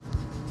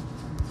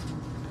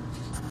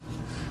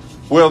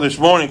Well, this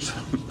morning's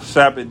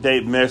Sabbath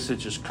day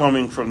message is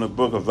coming from the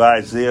book of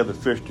Isaiah, the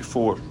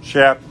 54th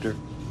chapter.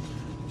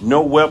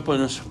 No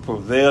weapons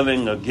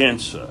prevailing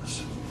against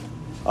us.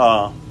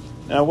 Now,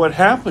 what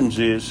happens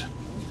is,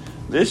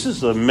 this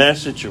is a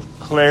message of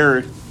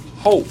clarity,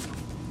 hope.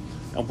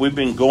 And we've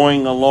been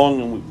going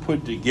along and we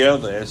put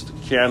together as the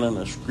canon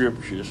of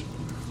scriptures,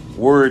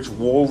 words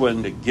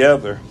woven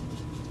together.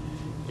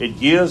 It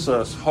gives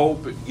us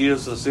hope, it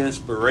gives us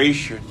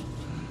inspiration,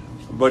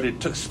 but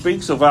it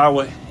speaks of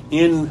our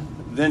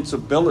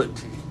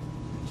invincibility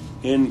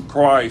in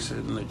Christ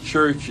and the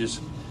church's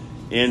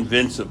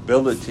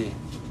invincibility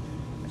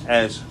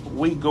as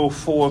we go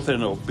forth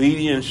in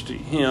obedience to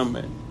Him.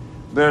 And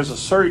there's a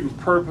certain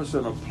purpose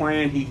and a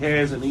plan He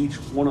has in each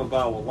one of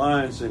our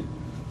lives, and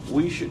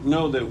we should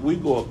know that we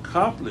will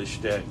accomplish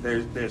that.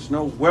 There's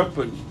no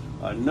weapon,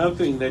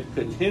 nothing that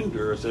can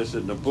hinder us, as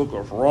in the book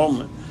of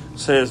Romans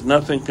says,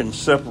 nothing can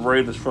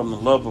separate us from the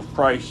love of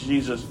Christ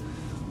Jesus.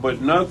 But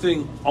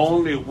nothing,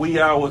 only we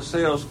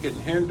ourselves can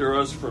hinder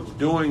us from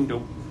doing the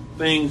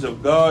things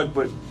of God.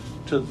 But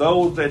to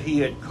those that He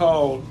had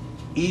called,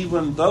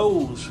 even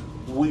those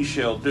we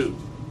shall do.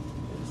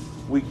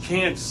 We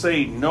can't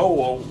say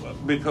no,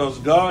 because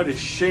God is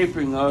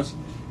shaping us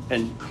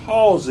and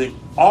causing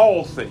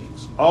all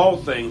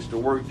things to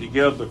work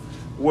together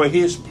where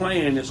His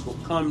plan is going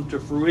to come to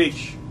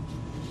fruition.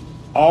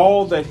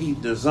 All that He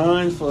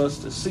designed for us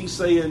to see,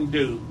 say, and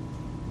do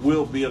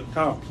will be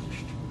accomplished.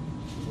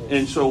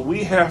 And so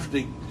we have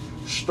to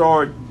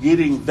start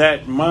getting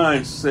that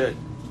mindset,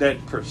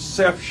 that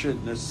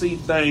perception, to see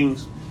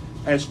things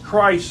as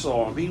Christ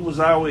saw them. He was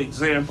our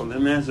example.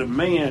 And as a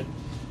man,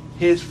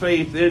 his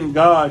faith in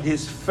God,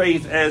 his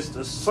faith as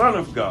the Son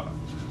of God,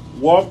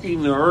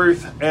 walking the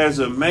earth as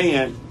a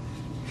man,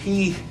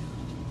 he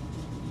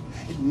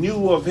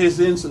knew of his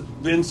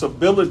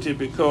invincibility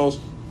because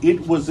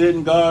it was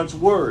in God's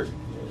word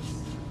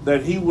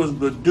that he was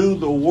to do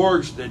the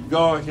works that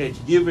God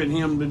had given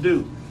him to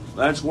do.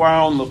 That's why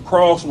on the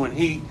cross, when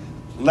he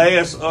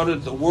last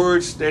uttered the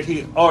words that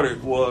he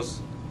uttered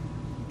was,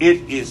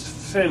 "It is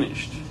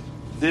finished."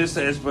 This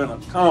has been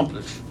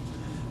accomplished,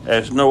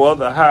 as no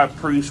other high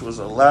priest was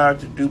allowed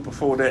to do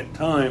before that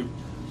time.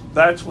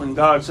 That's when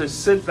God says,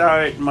 "Sit thou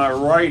at my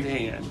right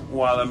hand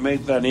while I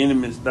make thine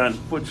enemies thine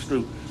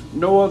footstool."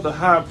 No other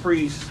high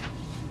priest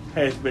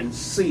has been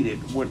seated.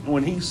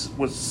 When he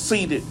was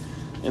seated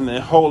in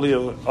the Holy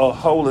of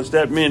Holies,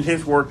 that meant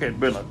his work had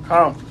been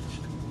accomplished.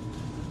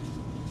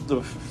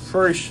 The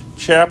first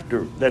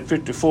chapter, that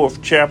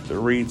 54th chapter,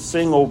 reads,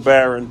 "Sing, O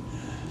barren,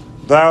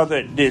 thou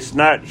that didst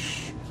not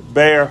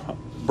bear,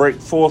 break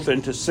forth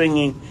into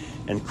singing,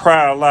 and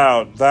cry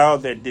aloud, thou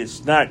that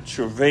didst not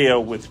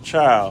travail with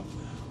child.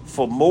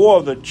 For more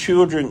of the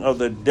children of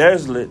the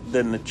desolate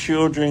than the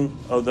children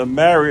of the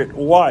married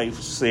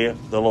wife,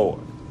 saith the Lord.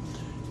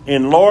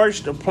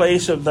 Enlarge the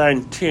place of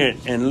thine tent,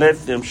 and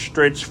let them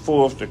stretch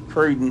forth the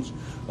curtains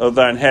of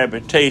thine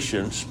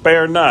habitation.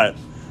 Spare not,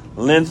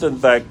 lengthen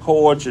thy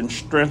cords, and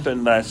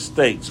strengthen thy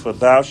stakes. For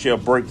thou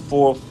shalt break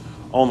forth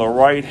on the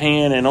right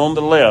hand and on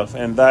the left,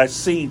 and thy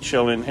seed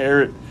shall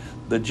inherit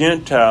the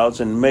Gentiles,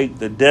 and make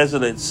the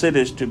desolate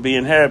cities to be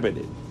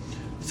inhabited.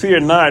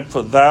 Fear not,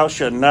 for thou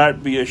shalt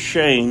not be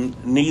ashamed,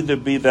 neither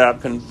be thou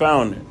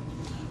confounded.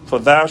 For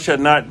thou shalt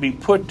not be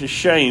put to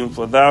shame,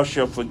 for thou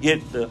shalt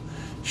forget the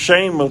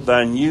shame of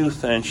thine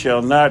youth, and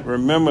shalt not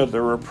remember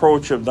the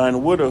reproach of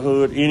thine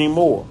widowhood any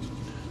more.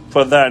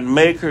 For thine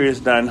Maker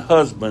is thine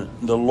husband,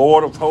 the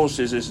Lord of hosts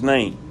is his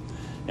name.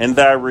 And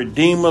thy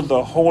Redeemer,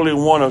 the Holy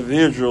One of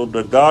Israel,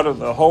 the God of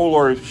the whole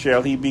earth,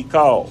 shall he be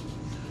called.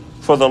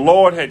 For the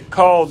Lord had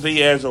called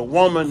thee as a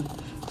woman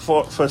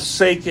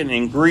forsaken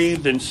and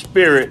grieved in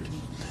spirit,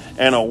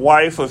 and a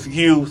wife of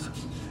youth,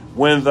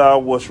 when thou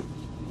wast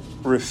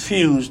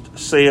refused,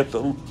 saith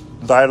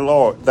thy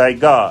Lord, thy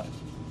God.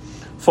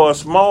 For a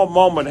small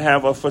moment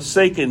have I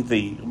forsaken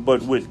thee,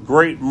 but with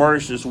great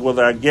mercies will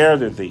I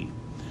gather thee.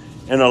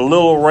 In a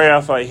little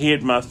wrath I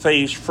hid my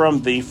face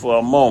from thee for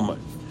a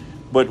moment.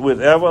 But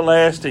with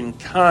everlasting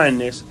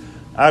kindness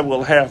I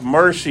will have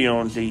mercy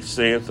on thee,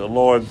 saith the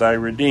Lord thy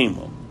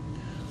Redeemer.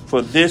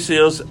 For this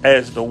is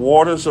as the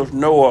waters of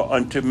Noah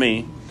unto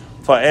me.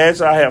 For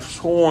as I have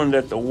sworn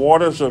that the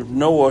waters of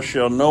Noah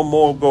shall no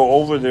more go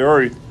over the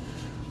earth,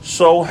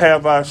 so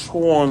have I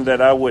sworn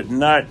that I would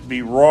not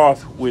be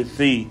wroth with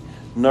thee,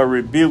 nor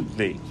rebuke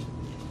thee.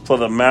 For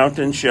the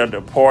mountains shall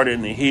depart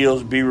and the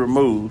hills be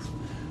removed,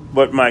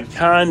 but my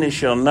kindness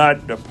shall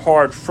not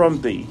depart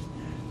from thee,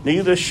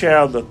 neither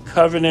shall the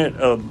covenant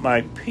of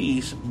my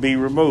peace be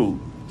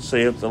removed,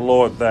 saith the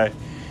Lord that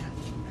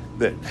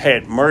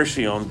had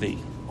mercy on thee.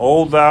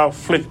 O thou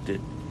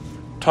afflicted,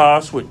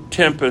 tossed with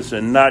tempest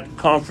and not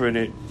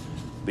comforted,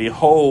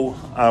 behold,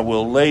 I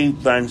will lay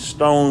thine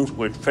stones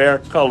with fair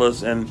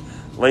colors, and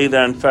lay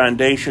thine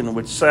foundation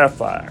with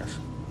sapphires.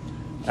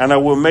 And I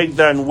will make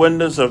thine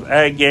windows of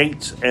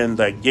agates, and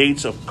thy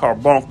gates of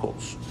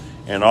carbuncles,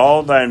 and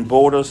all thine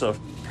borders of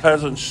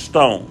pleasant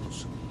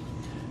stones.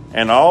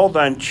 And all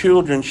thine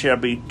children shall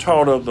be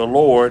taught of the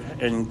Lord,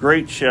 and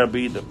great shall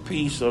be the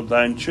peace of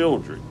thine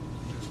children.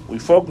 We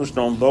focused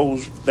on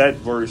that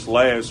verse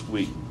last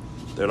week,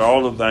 that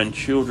all of thine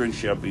children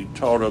shall be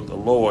taught of the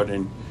Lord,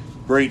 and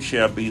great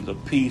shall be the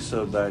peace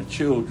of thy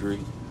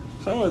children.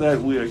 Some of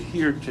that we are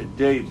here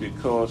today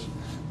because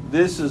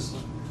this is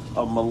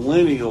a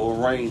millennial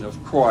reign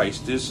of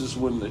Christ. This is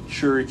when the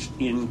church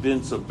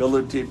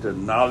invincibility, the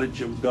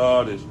knowledge of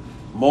God is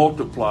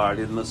multiplied,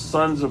 and the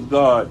sons of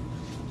God,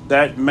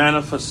 that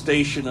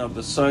manifestation of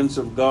the sons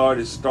of God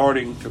is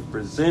starting to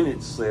present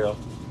itself.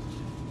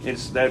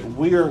 It's that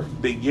we're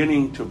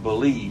beginning to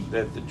believe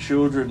that the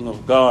children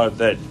of God,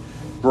 that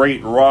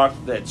great rock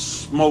that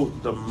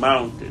smote the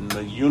mountain,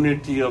 the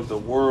unity of the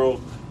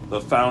world, the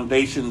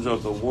foundations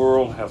of the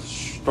world have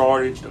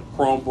started to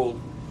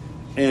crumble,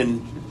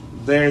 and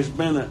there's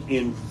been an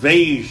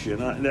invasion.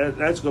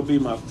 That's going to be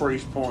my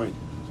first point,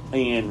 an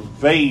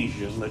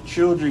invasion. The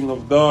children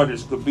of God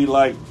is going to be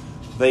like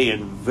they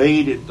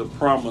invaded the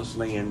promised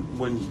land.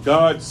 When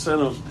God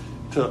sent them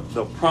to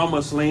the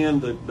promised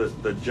land,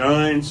 the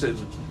giants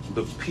and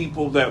the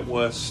people that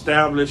were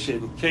established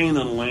in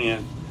Canaan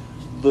land,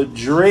 the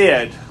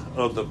dread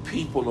of the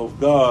people of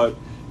God,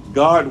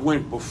 God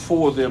went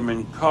before them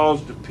and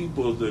caused the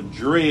people to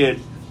dread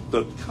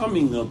the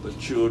coming of the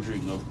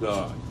children of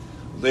God.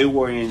 They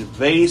were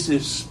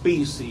invasive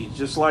species,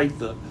 just like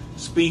the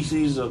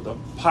species of the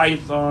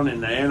python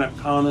and the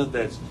anaconda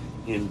that's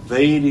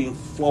invading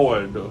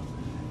Florida.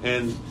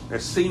 And there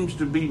seems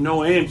to be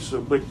no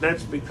answer, but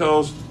that's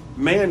because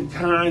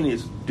mankind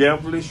is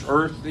devilish,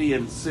 earthy,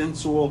 and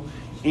sensual,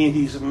 and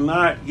he's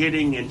not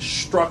getting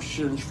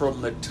instructions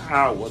from the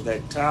tower,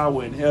 that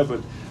tower in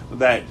heaven,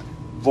 that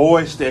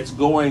voice that's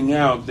going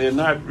out. They're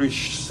not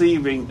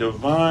receiving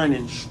divine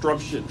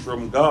instructions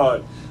from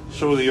God.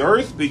 So the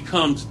earth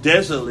becomes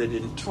desolate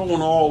and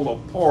torn all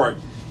apart,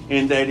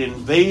 and that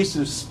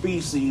invasive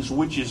species,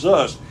 which is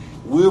us,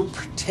 we're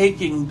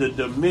taking the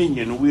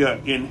dominion. We are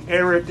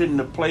inheriting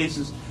the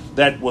places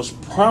that was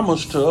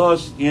promised to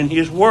us in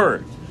His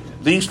Word.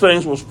 These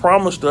things was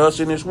promised to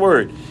us in His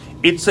Word.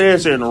 It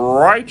says, in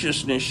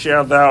righteousness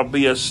shalt thou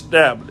be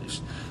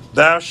established.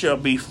 Thou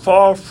shalt be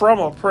far from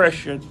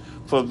oppression,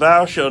 for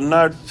thou shalt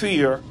not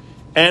fear,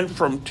 and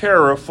from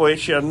terror, for it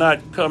shall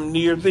not come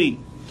near thee.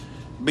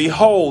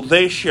 Behold,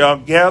 they shall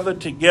gather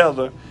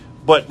together,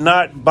 but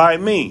not by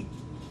me.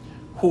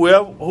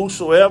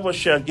 Whosoever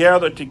shall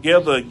gather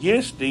together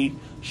against thee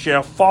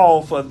shall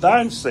fall for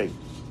thine sake.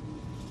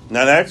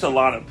 Now that's a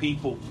lot of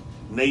people,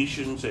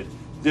 nations, and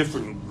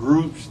different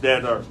groups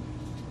that are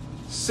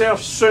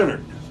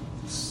self-centered,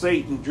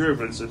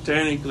 Satan-driven,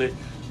 satanically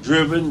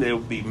driven. There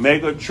will be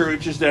mega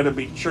churches, that'll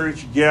be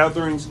church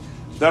gatherings,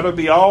 that'll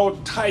be all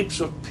types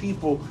of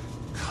people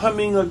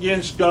coming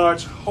against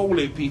God's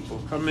holy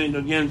people, coming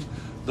against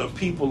the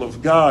people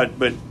of God,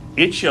 but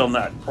it shall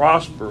not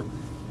prosper.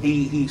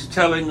 He's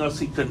telling us,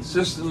 he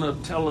consistently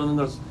telling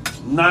us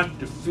not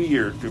to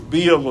fear, to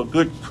be of a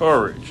good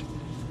courage.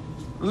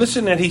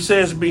 Listen that he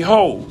says,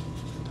 behold,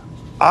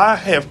 I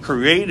have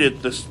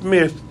created the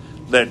smith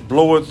that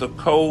bloweth the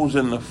coals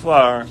in the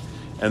fire,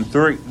 and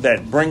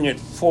that bringeth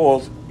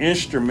forth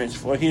instruments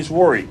for his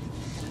work.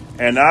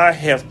 And I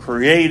have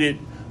created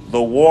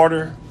the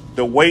water,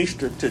 the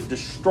waster, to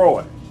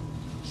destroy.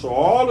 So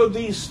all of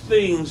these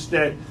things,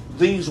 that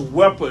these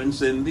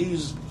weapons and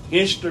these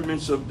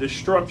instruments of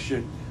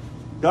destruction,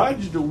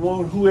 God's the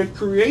one who had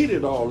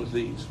created all of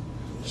these.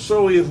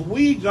 So if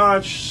we,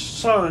 God's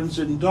sons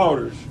and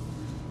daughters,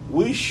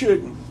 we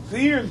shouldn't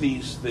fear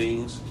these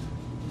things.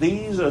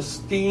 These are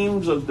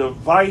schemes of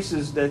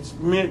devices that's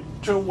meant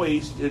to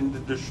waste and to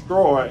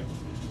destroy.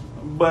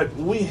 But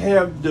we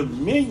have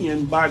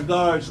dominion by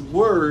God's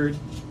word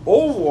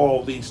over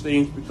all these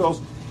things,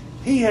 because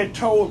He had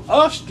told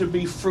us to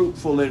be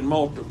fruitful and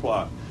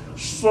multiply.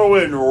 So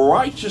in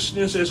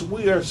righteousness, as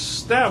we are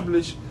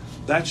established,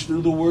 that's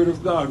through the word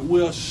of God.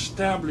 We're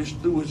established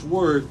through His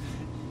word.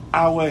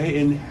 Our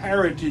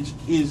inheritance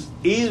is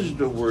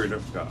the word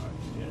of God.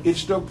 Yes.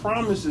 It's the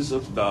promises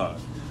of God.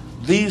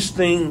 These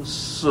things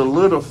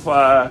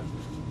solidify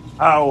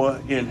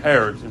our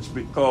inheritance,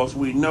 because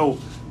we know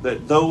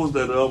that those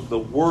that are of the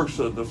works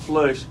of the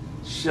flesh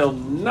shall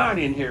not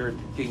inherit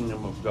the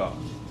kingdom of God.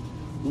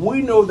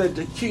 We know that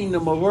the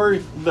kingdom of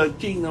earth, the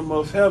kingdom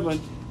of heaven,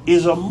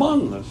 is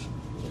among us.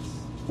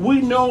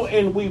 We know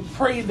and we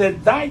pray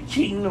that thy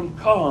kingdom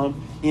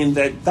come, and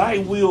that thy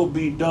will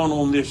be done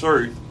on this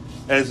earth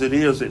as it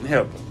is in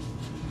heaven.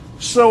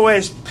 So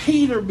as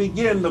Peter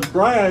began to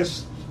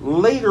grasp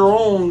later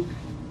on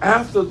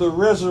after the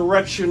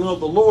resurrection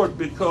of the Lord,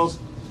 because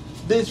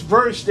this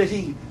verse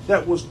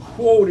that was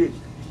quoted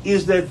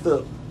is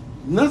that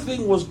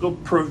nothing was going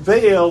to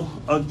prevail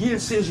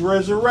against his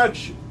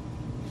resurrection.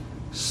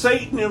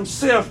 Satan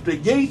himself, the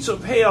gates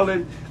of hell,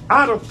 and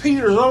out of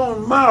Peter's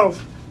own mouth,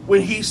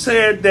 when he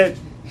said that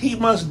he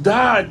must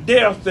die a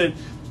death, and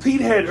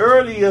Peter had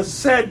earlier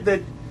said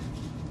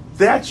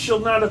that shall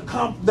not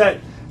accomplish, that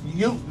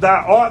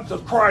thou art the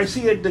Christ.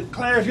 He had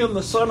declared him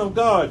the Son of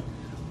God.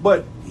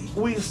 But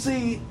we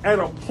see at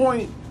a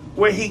point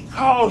where he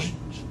calls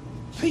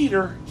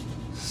Peter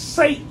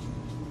Satan,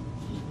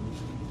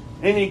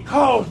 and he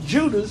calls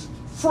Judas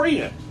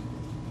friend.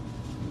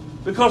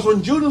 Because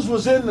when Judas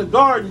was in the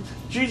garden,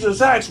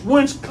 Jesus asked,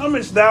 whence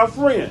comest thou,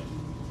 friend?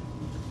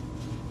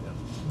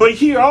 But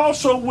here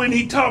also, when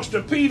he talks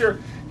to Peter,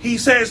 he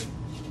says,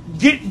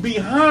 get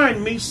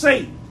behind me,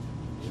 Satan.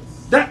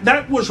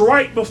 That was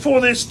right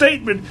before this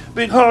statement,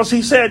 because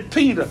he said,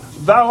 Peter,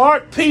 thou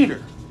art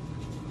Peter,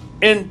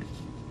 and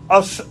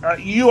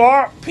you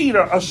are,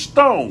 Peter, a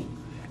stone.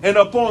 And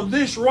upon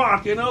this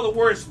rock, in other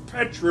words,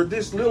 Petra,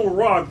 this little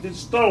rock, this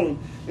stone,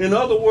 in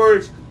other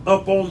words,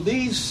 upon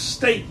these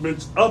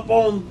statements,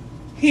 upon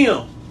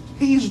him,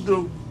 he's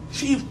the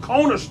chief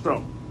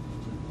cornerstone.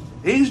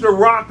 He's the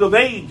rock of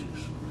ages.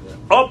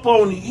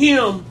 Upon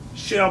him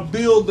shall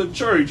build the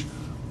church.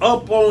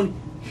 Upon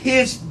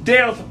his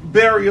death,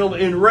 burial,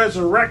 and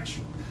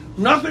resurrection.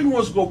 Nothing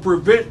was going to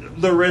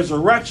prevent the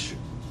resurrection.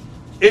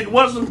 It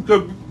wasn't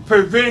going to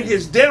prevent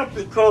his death,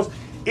 because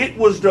it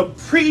was the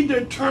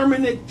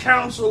predeterminate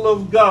counsel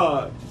of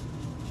God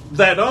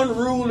that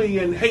unruly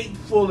and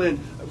hateful and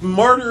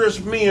murderous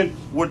men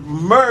would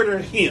murder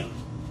him.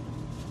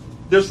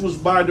 This was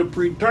by the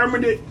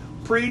predeterminate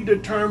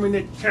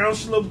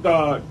counsel of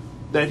God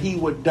that he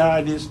would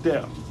die this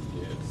death.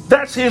 Yes.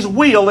 That's his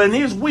will, and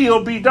his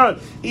will be done.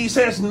 He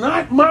says,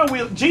 not my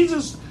will.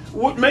 Jesus,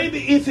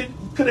 maybe if it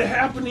could have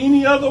happened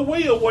any other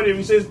way or whatever,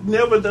 he says,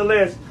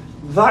 nevertheless,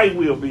 thy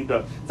will be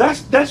done.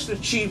 That's the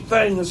chief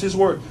thing, is his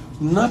word.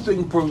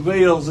 Nothing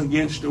prevails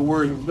against the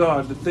word of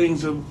God, the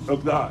things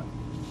of God.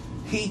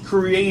 He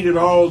created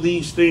all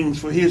these things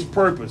for his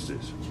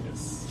purposes.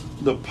 Yes.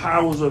 The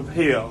powers of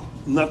hell,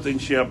 nothing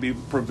shall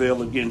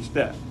prevail against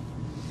that.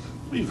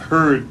 We've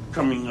heard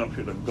coming up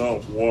to the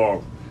Gulf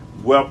War,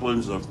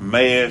 weapons of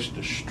mass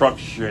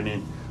destruction,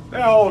 and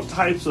there are all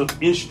types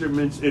of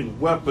instruments and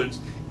weapons,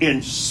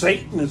 and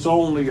Satan is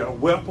only a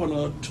weapon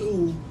or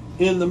two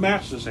in the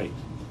master's hand.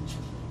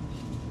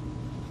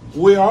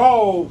 We're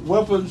all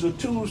weapons or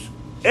tools.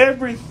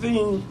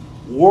 Everything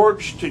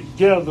works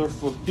together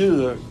for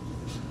good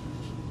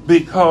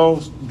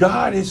because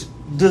God has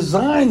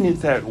designed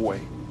it that way.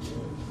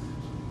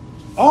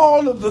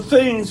 All of the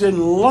things in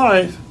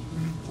life,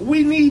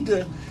 we need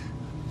to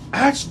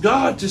ask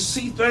God to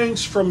see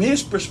things from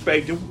his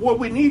perspective. What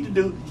we need to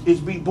do is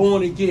be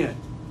born again.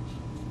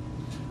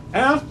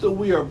 After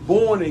we are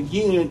born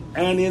again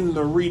and in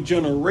the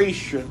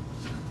regeneration,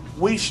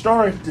 we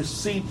start to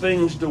see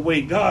things the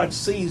way God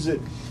sees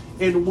it.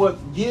 And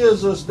what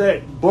gives us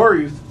that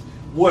birth,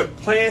 what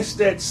plants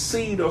that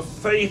seed of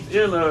faith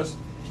in us,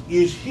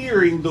 is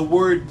hearing the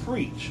word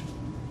preached.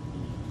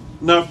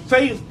 Now,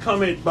 faith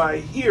cometh by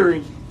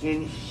hearing,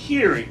 and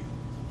hearing.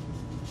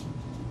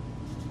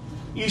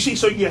 You see,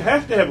 so you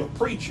have to have a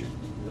preacher.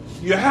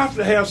 You have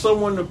to have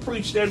someone to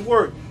preach that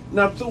word.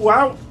 Now,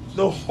 throughout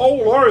the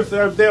whole earth,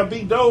 there'll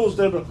be those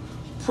that are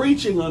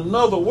preaching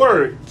another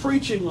word,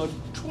 preaching a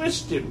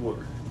twisted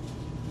word.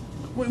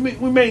 We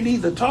may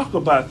need to talk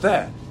about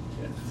that.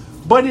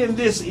 But in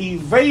this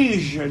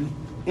invasion,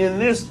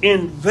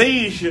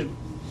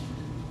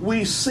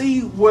 we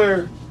see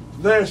where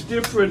there's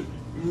different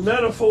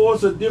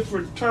metaphors or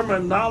different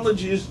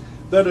terminologies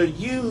that are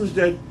used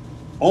that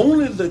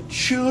only the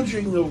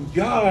children of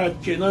God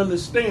can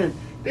understand.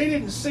 They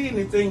didn't say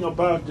anything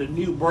about the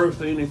new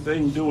birth or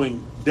anything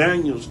during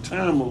Daniel's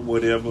time or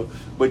whatever,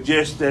 but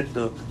just that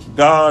the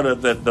God or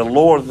that the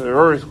Lord of the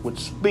earth would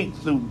speak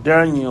through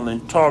Daniel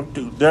and talk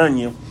to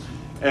Daniel,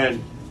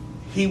 and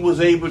he was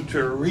able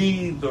to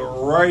read the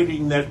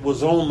writing that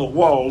was on the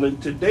wall.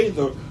 And today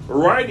the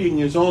writing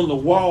is on the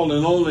wall,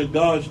 and only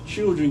God's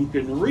children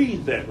can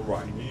read that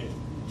writing.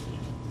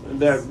 And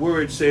that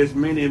word says,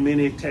 many,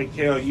 many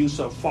tekel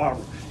Yusafar.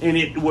 And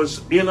it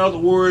was, in other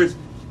words,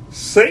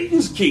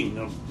 Satan's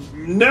kingdom.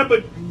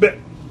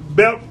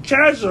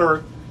 Belshazzar,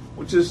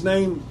 which is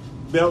named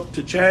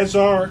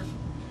Belteshazzar,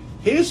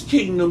 his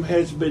kingdom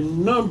has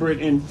been numbered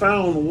and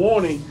found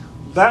wanting.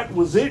 That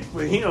was it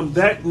for him.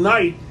 That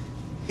night,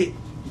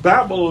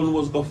 Babylon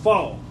was the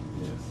fall.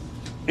 Yes.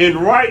 And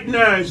right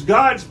now, as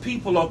God's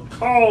people are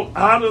called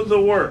out of the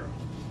world,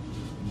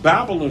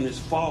 Babylon is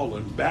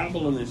fallen.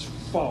 Babylon is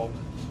fallen.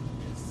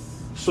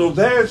 Yes. So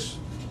there's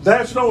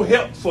no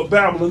help for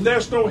Babylon.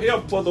 There's no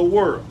help for the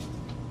world.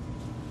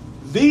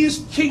 These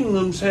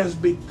kingdoms has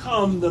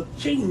become the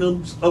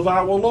kingdoms of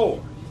our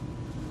Lord.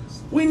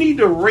 We need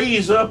to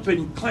raise up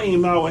and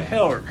claim our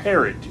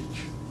heritage.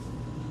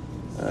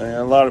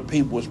 A lot of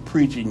people was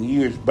preaching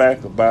years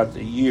back about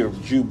the year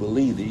of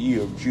Jubilee, the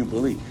year of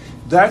Jubilee.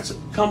 That's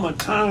come a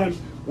time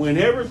when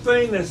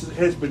everything that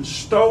has been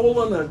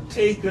stolen or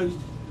taken,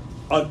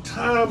 a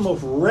time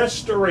of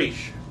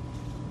restoration.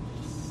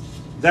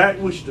 That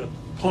which the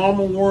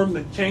palmer worm,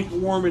 the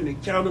cankerworm, and the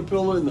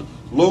caterpillar, and the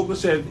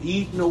locust have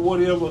eaten or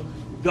whatever,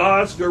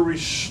 God's going to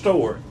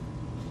restore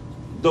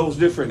those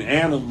different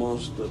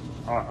animals,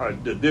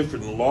 the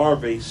different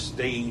larvae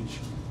stage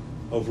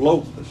of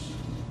locusts.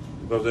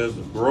 Because there's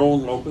a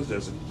grown locust,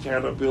 there's a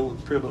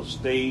caterpillar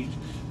stage,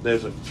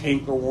 there's a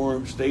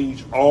cankerworm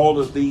stage, all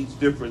of these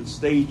different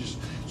stages.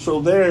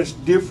 So there's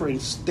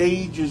different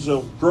stages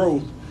of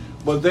growth,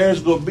 but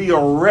there's going to be a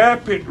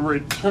rapid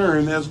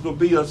return. There's going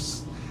to be a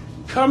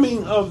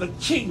coming of the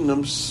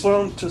kingdom,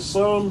 some to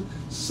some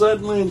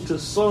suddenly, and to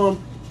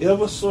some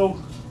ever so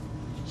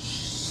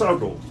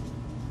subtle.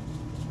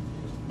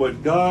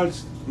 But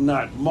God's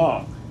not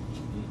mocked.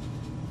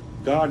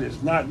 God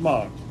is not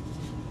mocked.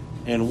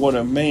 And what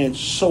a man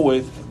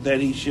soweth,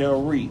 that he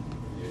shall reap.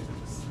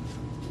 Yes.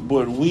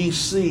 But we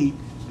see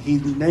he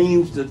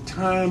names the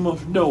time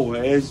of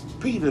Noah, as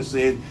Peter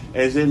said,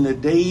 as in the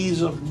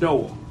days of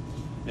Noah.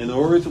 And the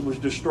earth was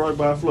destroyed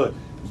by a flood.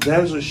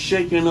 That's a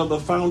shaking of the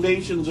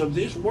foundations of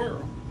this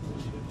world,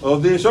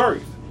 of this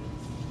earth.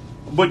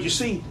 But you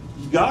see,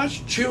 God's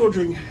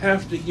children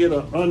have to get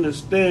an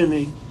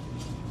understanding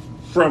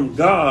from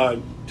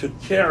God to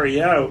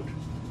carry out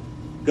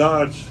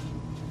God's,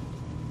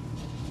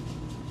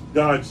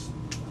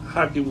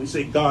 how can we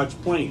say, God's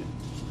plan.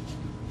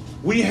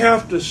 We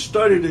have to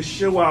study to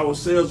show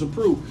ourselves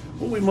approved.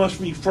 Well, we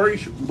must be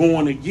first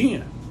born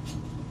again.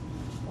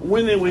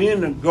 When they were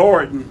in the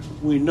garden,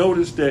 we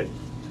noticed that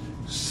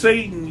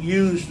Satan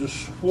used the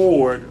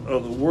sword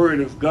of the word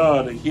of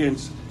God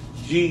against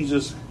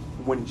Jesus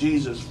when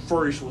Jesus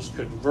first was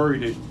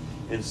converted,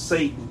 and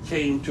Satan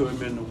came to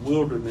him in the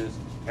wilderness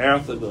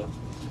after the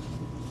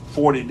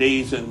 40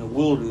 days in the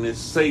wilderness.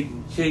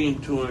 Satan came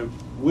to him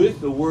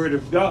with the word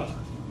of God.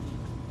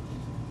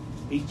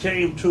 He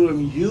came to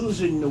him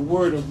using the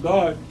word of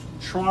God,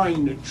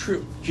 trying to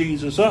trip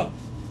Jesus up.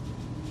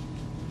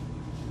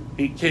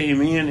 He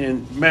came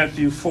in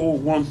Matthew 4,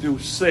 1 through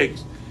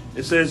 6.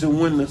 It says, and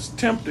when the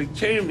tempter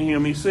came to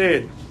him, he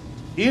said,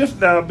 if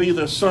thou be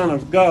the Son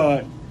of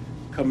God,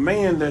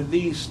 command that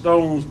these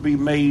stones be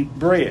made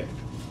bread.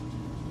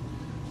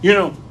 You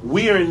know,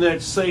 we are in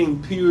that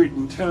same period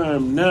in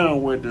time now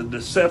where the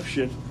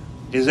deception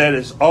is at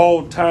its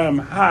all-time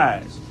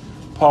highs.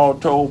 Paul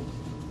told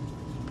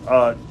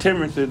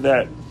Timothy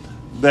that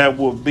there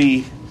will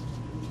be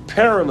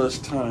perilous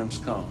times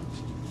comes.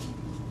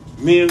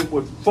 Men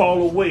would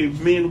fall away.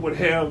 Men would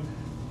have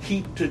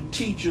heap to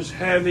teachers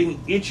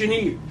having itching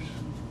ears.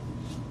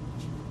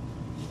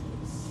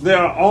 There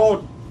are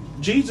all,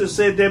 Jesus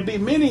said there'd be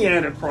many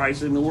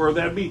antichrists in the world.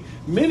 There'd be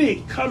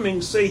many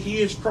coming say he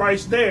is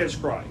Christ, there's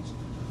Christ.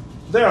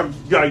 There are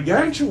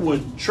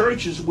gargantuan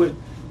churches with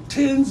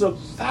tens of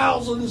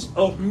thousands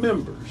of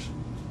members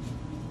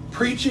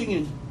preaching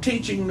and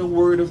teaching the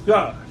word of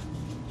God.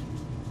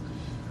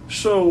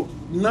 So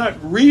not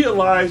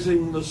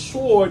realizing the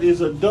sword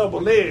is a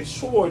double-edged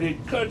sword.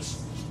 It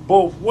cuts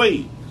both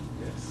ways.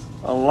 Yes.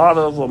 A lot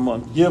of them are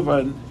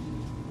given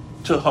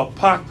to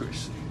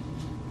hypocrisy.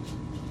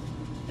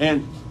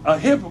 And a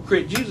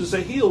hypocrite, Jesus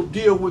said he'll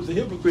deal with the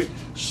hypocrite.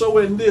 So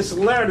in this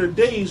latter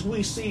days,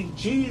 we see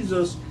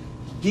Jesus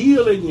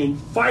dealing and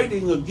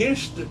fighting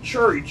against the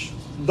church,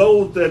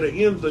 those that are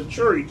in the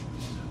church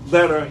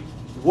that are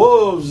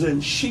wolves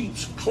in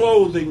sheep's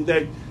clothing,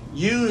 that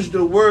use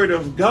the word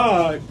of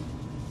God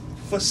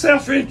for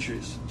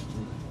self-interest,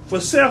 for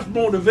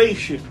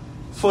self-motivation,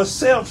 for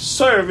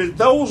self-service.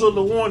 Those are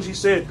the ones, he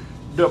said,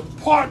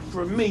 depart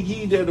from me,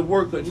 ye that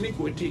work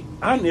iniquity.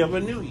 I never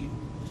knew you.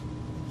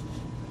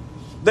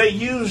 They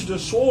used the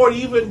sword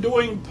even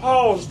during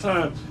Paul's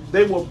time.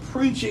 They were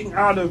preaching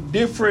out of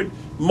different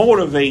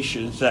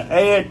motivations to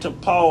add to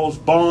Paul's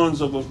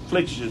bonds of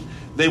affliction.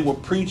 They were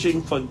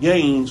preaching for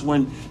gains.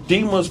 When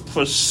Demas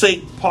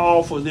forsake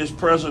Paul for this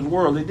present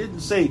world, it didn't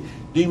say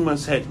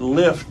Demas had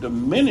left the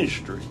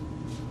ministry,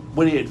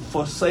 but he had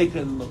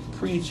forsaken the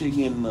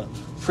preaching and the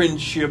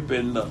friendship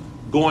and the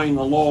going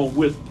along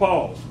with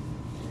Paul.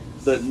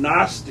 The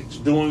Gnostics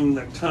during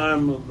the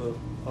time of the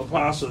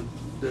apostle,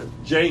 the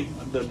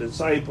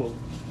disciple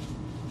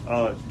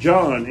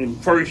John, in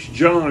 1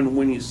 John,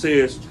 when he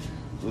says,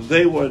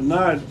 they were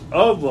not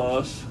of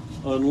us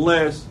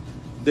unless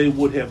they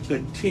would have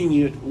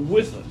continued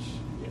with us.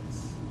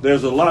 Yes.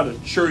 There's a lot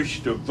of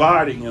church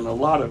dividing and a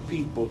lot of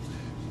people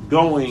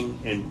going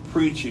and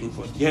preaching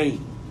for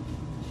gain,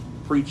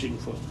 preaching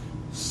for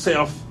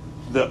self,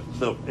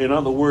 in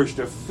other words,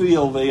 to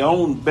fill their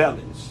own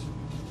bellies.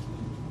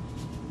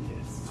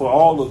 Yes. For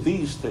all of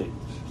these things.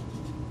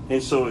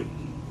 And so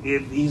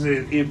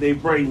if they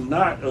bring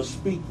not or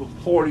speak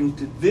according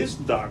to this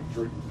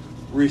doctrine,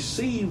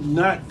 receive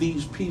not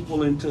these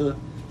people into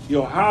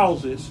your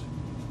houses.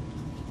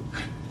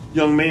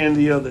 Young man,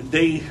 the other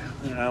day,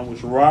 I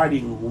was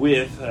riding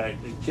with, I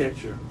had to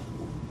catch a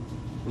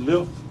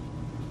Lyft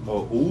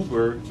or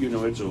Uber. You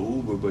know, it's a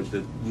Uber, but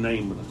the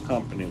name of the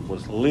company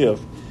was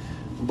Lyft.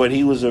 But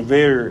he was a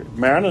very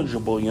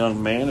manageable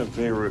young man,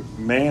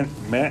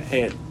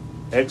 had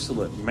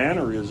excellent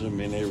mannerism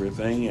and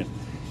everything,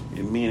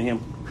 and me and him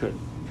could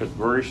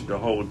converse the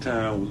whole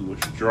time we was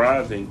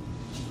driving.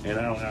 And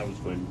I was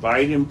going to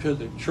invite him to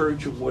the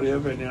church or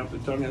whatever. And after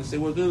talking, I said,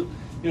 well, do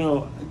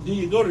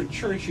you go to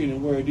church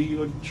anywhere? Do you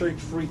go to church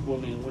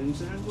frequently? And when he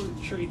said, I go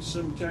to church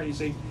sometimes,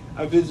 he said,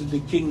 I visit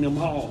the Kingdom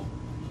Hall.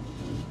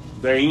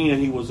 Therein,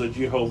 he was a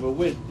Jehovah's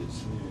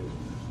Witness. Yeah.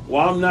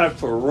 Well, I'm not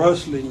for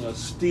rustling or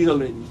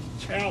stealing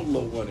cattle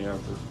or whatever.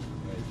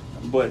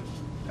 But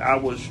I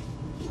was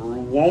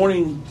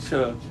wanting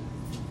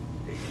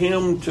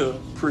him to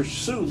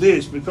pursue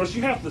this, because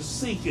you have to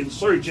seek and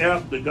search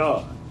after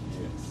God.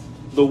 Yes.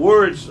 The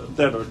words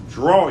that will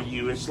draw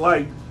you, it's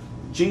like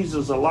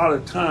Jesus a lot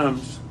of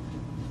times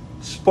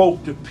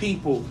spoke to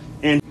people,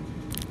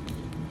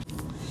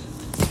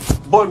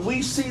 but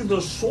we see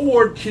the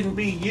sword can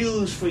be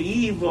used for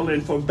evil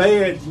and for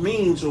bad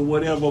means or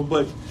whatever.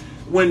 But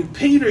when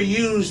Peter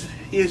used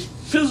his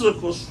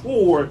physical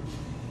sword,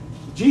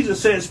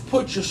 Jesus says,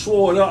 put your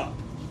sword up.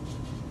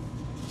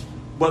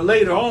 But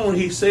later on,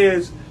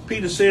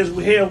 Peter says,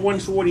 we have one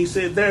sword. He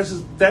said,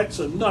 that's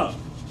enough.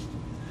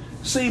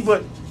 See,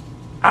 but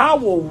our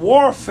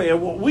warfare,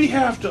 what we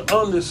have to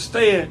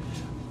understand,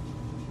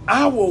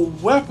 our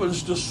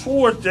weapons, the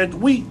sword that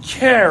we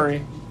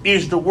carry,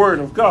 is the word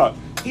of God.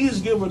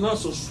 He's given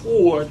us a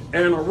sword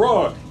and a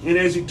rod. And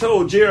as he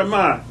told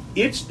Jeremiah,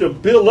 it's to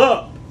build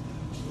up,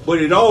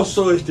 but it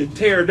also is to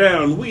tear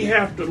down. We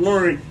have to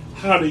learn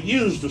how to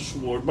use the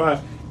sword.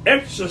 By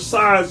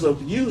exercise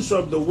of use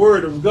of the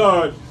word of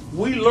God,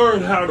 we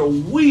learn how to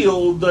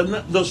wield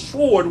the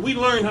sword. We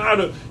learn how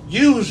to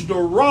use the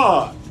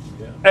rod.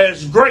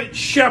 As great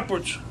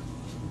shepherds,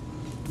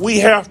 we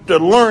have to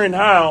learn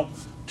how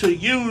to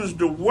use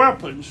the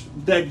weapons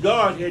that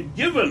God had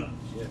given us.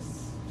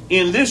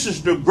 And this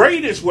is the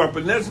greatest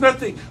weapon. There's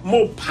nothing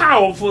more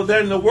powerful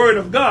than the word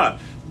of God.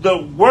 The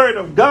word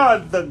of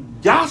God, the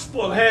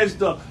gospel, has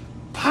the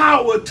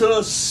power to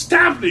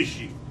establish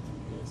you.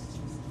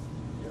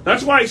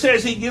 That's why he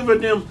says he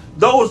given them,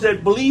 those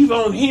that believe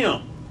on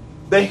him,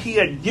 that he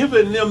had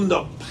given them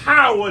the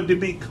power to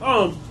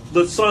become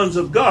the sons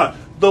of God.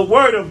 The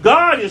word of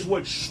God is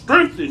what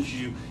strengthens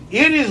you.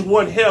 It is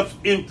what helps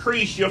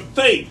increase your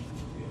faith.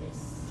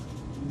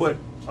 But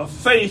a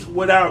faith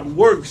without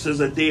works is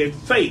a dead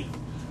faith.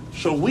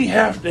 So we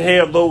have to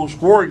have those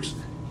works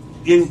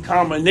in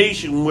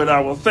combination with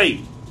our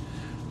faith.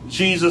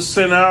 Jesus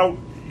sent out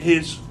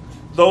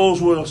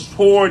those with a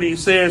sword. He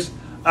says,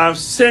 I've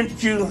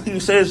sent you.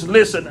 He says,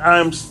 listen,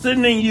 I'm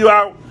sending you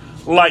out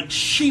like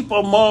sheep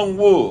among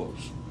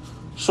wolves.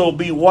 So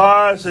be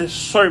wise as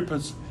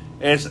serpents,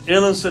 as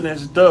innocent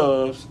as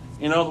doves.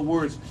 In other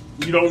words,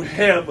 you don't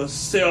have a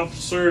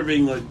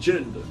self-serving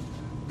agenda.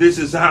 This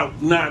is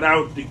not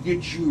out to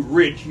get you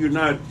rich. You're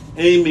not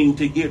aiming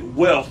to get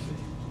wealthy.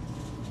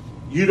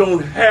 You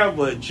don't have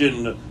an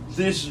agenda.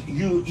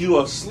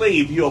 You're a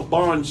slave. You're a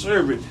bond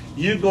servant.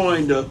 You're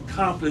going to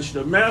accomplish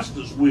the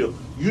master's will.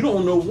 You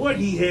don't know what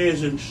he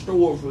has in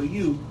store for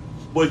you,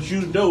 but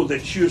you know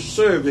that you're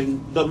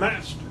serving the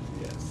master.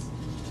 Yes.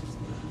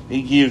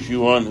 He gives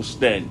you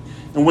understanding.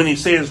 And when he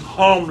says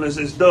harmless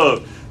as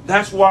doves,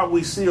 that's why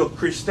we see a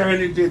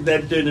Christianity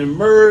that then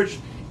emerged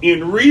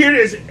and reared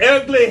its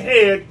ugly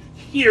head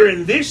here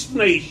in this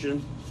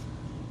nation.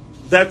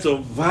 That's a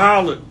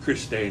violent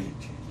Christianity.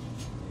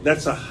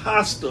 That's a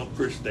hostile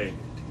Christianity.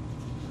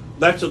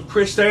 That's a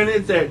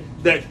Christianity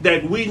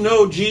that we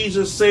know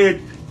Jesus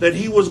said that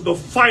he was going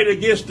to fight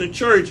against the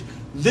church.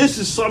 This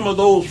is some of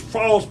those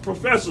false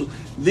professors.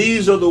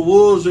 These are the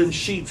wolves in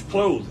sheep's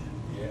clothing.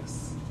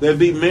 Yes. There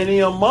be many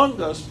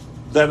among us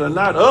that are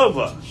not of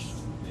us.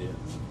 Yes.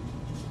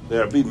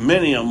 There be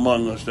many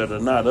among us that are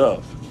not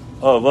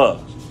of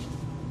us.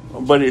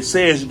 But it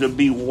says to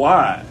be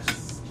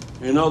wise.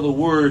 In other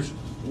words,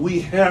 we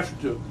have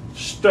to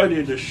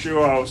study to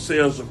show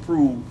ourselves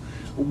approved.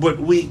 But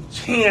we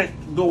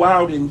can't go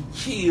out and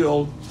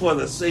kill for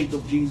the sake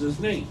of Jesus'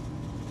 name.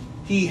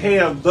 He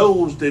has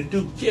those that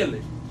do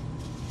killing.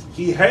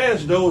 He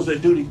has those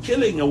that do the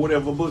killing or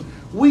whatever. But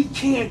we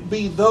can't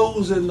be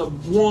those and the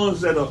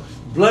ones that are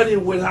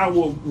blooded with our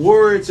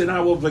words and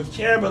our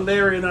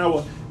vocabulary and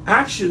our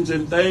actions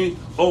and things,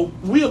 or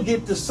we'll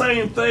get the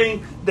same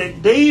thing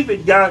that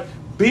David got,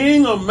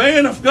 being a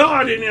man of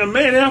God and a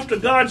man after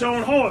God's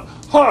own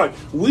heart.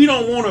 We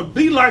don't want to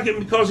be like him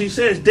because he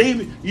says,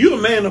 David, you're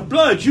a man of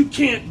blood. You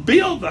can't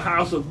build the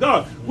house of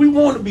God. We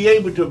want to be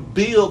able to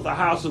build the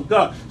house of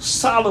God.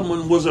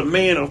 Solomon was a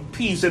man of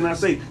peace. And I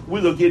say,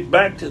 we're going to get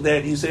back to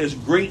that. He says,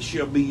 great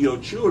shall be your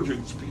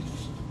children's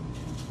peace.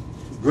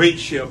 Great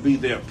shall be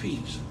their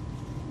peace.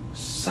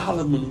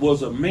 Solomon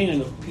was a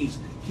man of peace.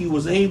 He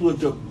was able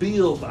to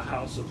build the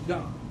house of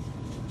God.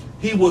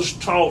 He was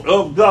taught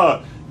of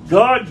God.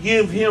 God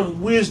gave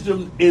him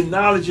wisdom and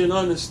knowledge and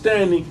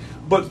understanding,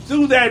 but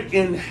through that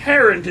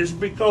inheritance,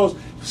 because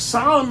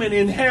Solomon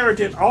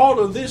inherited all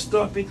of this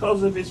stuff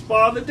because of his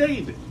father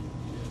David.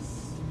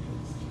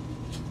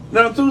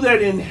 Now through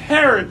that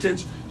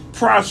inheritance,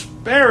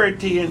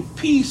 prosperity and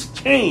peace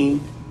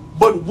came,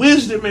 but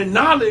wisdom and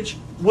knowledge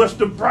was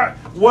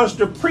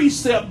the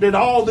precept that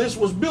all this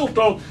was built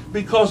on,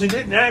 because he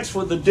didn't ask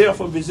for the death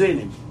of his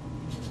enemy.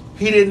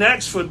 He didn't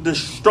ask for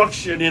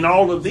destruction and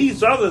all of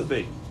these other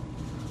things.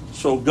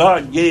 So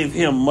God gave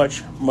him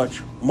much,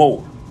 much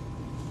more.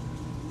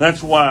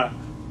 That's why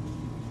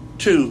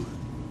 2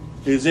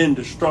 is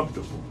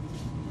indestructible.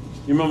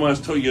 You remember I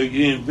told you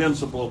you're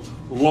invincible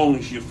as long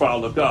as you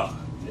follow God.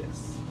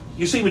 Yes.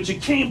 You see, but you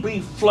can't be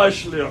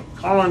fleshly or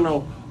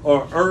carnal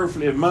or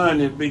earthly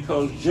minded,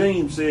 because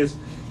James says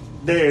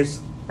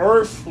there's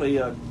earthly,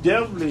 a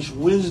devilish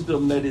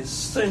wisdom that is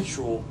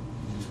sensual.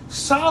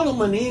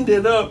 Solomon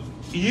ended up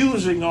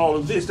using all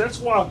of this. That's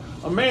why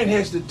a man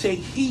has to take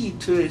heed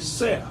to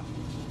himself.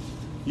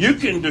 You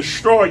can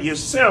destroy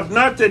yourself,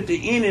 not that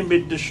the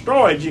enemy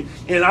destroyed you.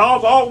 And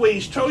I've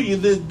always told you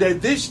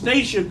that this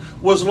nation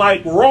was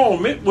like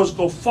Rome. It was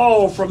going to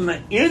fall from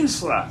the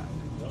inside.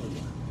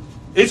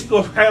 It's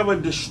going to have a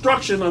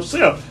destruction of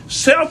self.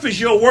 Self is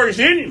your worst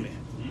enemy.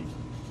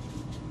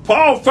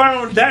 Paul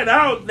found that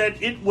out,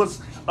 that it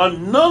was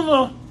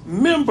another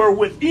member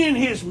within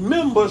his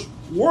members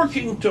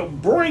working to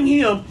bring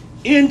him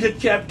into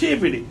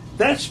captivity.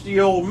 That's the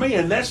old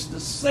man. That's the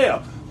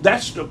self.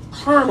 That's the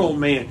carnal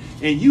man.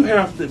 And you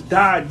have to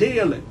die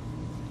daily.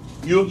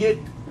 You'll get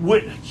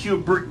with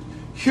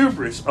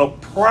hubris, a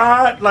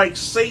pride like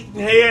Satan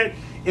had.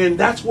 And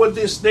that's what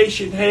this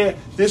nation had.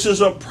 This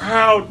is a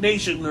proud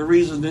nation. The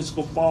reason this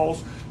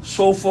falls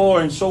so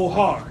far and so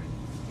hard.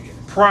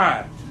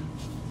 Pride.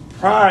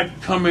 Pride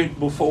coming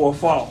before a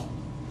fall.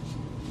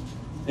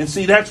 And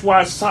see, that's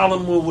why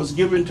Solomon was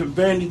given to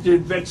vanity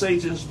and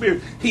vexation of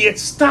spirit. He had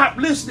stopped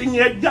listening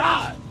at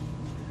God.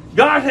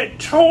 God had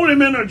told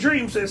him in a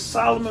dream, says,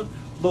 Solomon,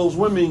 those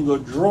women will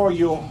draw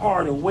your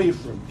heart away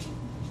from me.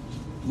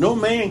 No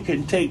man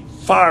can take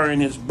fire in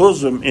his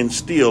bosom and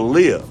still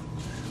live.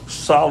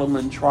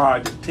 Solomon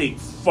tried to take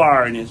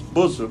fire in his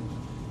bosom,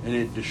 and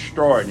it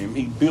destroyed him.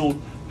 He built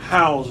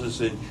houses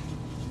and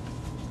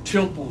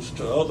temples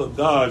to other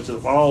gods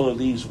of all of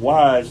these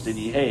wives that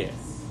he had.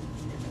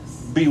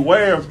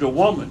 Beware of the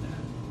woman.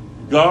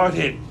 God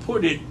had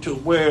put it to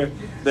where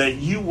that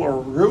you were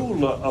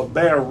ruler, a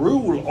bear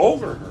rule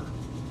over her.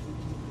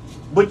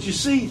 But you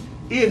see,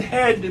 it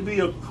had to be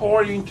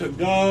according to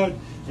God.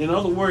 In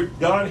other words,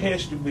 God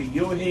has to be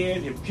your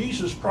head. If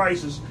Jesus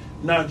Christ is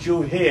not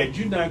your head,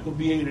 you're not going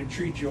to be able to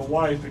treat your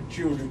wife and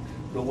children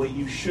the way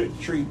you should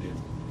treat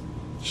them.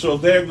 So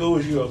there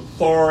goes your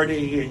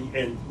authority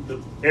and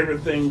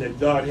everything that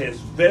God has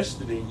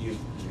vested in you,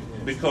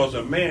 because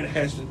a man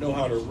has to know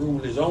how to rule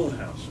his own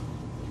house.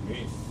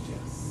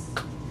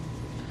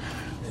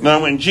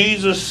 Now, when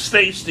Jesus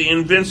states the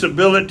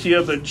invincibility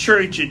of the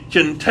church, it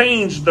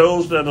contains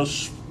those that are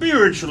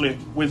spiritually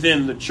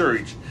within the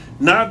church,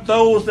 not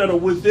those that are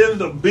within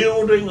the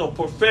building or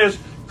profess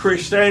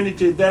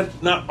Christianity that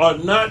are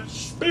not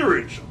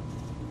spiritual.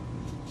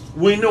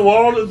 We know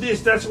all of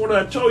this. That's what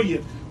I told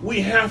you. We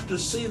have to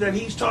see that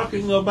he's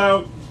talking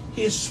about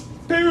his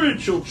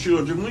spiritual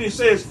children. When he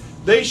says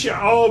they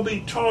shall all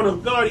be taught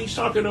of God, he's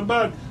talking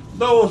about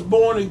those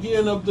born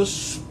again of the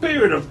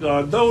Spirit of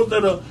God. Those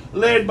that are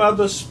led by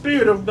the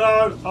Spirit of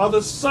God are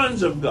the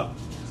sons of God.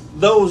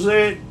 Those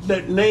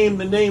that name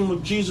the name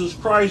of Jesus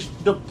Christ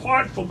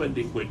depart from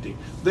iniquity.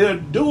 They're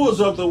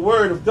doers of the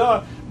Word of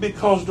God,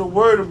 because the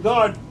Word of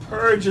God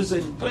purges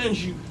and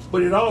cleanses you,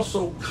 but it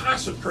also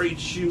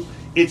consecrates you.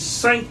 It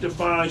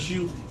sanctifies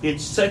you.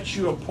 It sets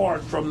you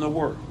apart from the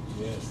world.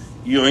 Yes.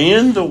 You're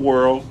in the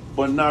world,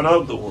 but not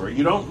of the world.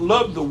 You don't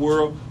love the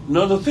world,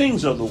 nor the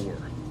things of the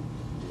world.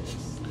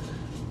 Yes.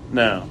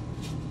 Now,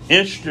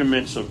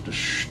 instruments of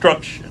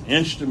destruction.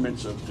 And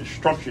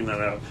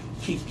I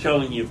keep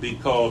telling you,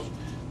 because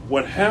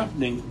what's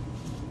happening,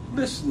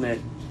 listen to that.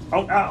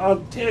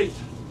 I'll tell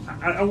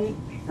you,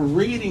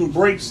 reading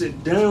breaks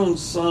it down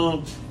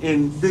some,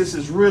 and this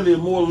is really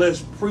more or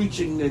less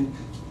preaching than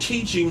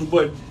teaching,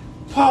 but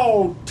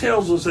Paul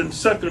tells us in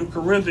 2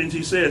 Corinthians,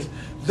 he says,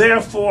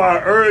 therefore I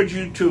urge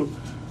you to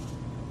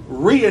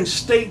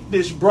reinstate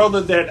this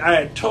brother that I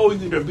had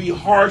told you to be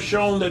harsh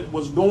on, that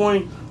was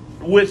going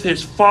with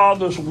his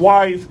father's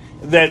wife,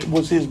 that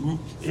was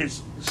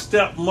his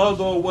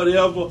stepmother or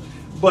whatever.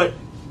 But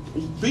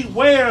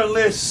beware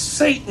lest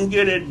Satan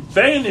get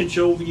advantage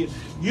over you.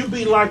 You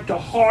be like the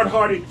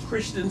hard-hearted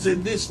Christians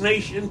in this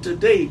nation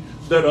today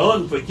that are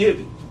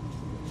unforgiving.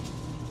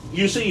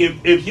 You see,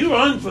 if you're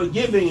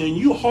unforgiving and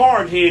you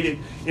hard-headed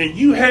and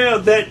you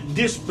have that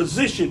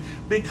disposition,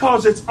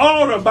 because it's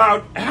all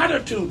about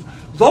attitude.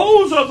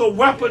 Those are the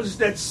weapons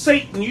that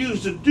Satan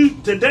used to do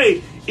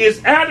today.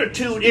 It's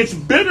attitude, it's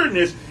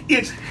bitterness,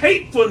 it's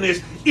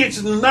hatefulness,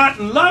 it's not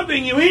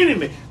loving your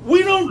enemy.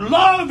 We don't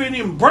love and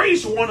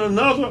embrace one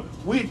another.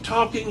 We're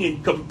talking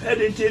and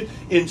competitive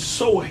and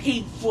so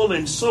hateful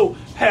and so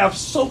have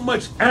so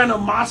much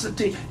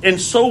animosity and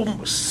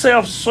so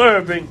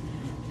self-serving.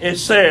 It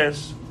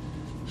says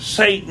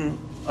Satan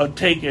will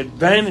take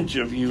advantage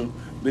of you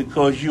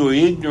because you're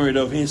ignorant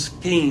of his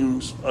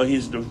schemes or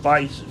his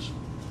devices.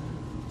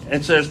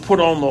 It says, put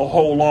on the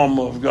whole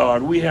armor of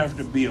God. We have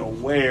to be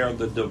aware of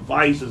the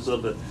devices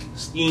of the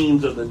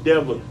schemes of the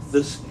devil.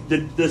 The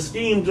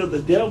schemes of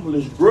the devil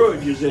is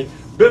grudges and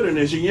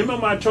bitterness. And you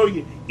remember I told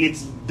you,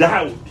 it's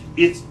doubt.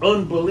 It's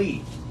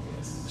unbelief.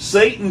 Yes.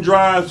 Satan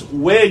drives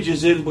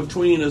wedges in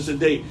between us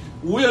today.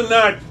 We're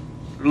not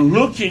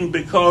looking,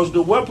 because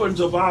the weapons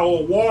of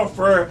our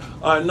warfare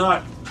are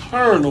not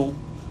carnal,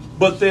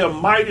 but they're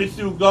mighty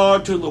through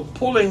God to the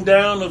pulling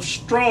down of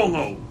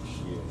strongholds.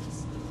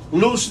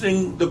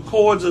 Loosening the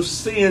cords of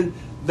sin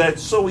that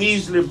so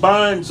easily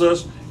binds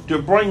us,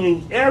 to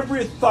bringing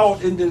every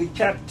thought into the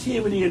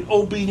captivity and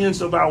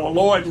obedience of our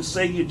Lord and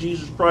Savior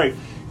Jesus Christ,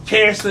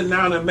 casting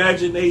down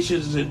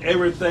imaginations and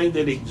everything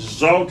that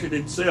exalted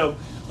itself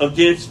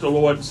against the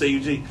Lord and Savior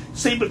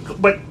Jesus. See,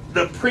 but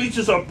the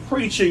preachers are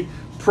preaching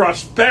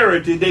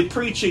prosperity. They're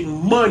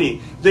preaching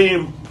money. They're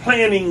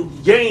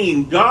implanting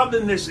gain.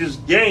 Godliness is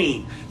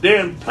gain.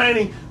 They're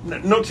implanting,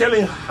 no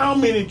telling how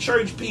many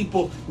church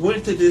people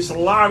went to this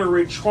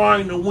lottery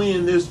trying to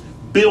win this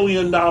 $1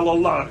 billion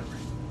lottery.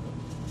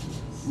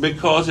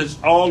 Because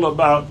it's all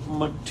about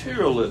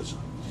materialism.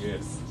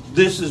 Yes.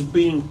 This is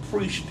being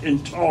preached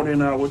and taught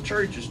in our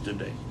churches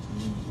today.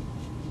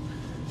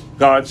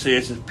 God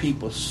says that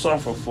people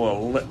suffer for a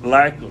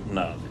lack of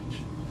knowledge,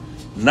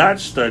 not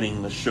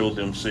studying to show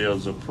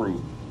themselves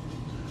approved.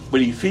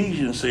 But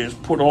Ephesians says,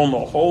 put on the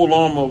whole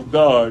armor of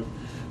God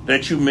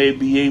that you may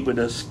be able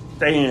to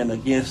stand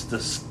against the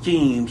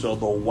schemes or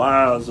the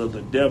wiles of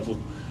the devil,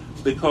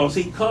 because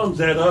he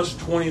comes at us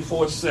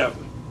 24/7.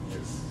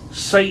 Yes.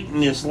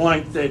 Satan is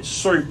like that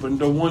serpent.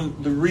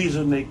 The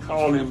reason they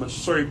call him a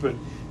serpent,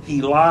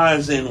 he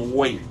lies in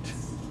wait.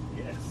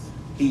 Yes.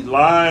 He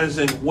lies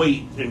in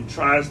wait and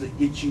tries to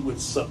get you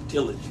with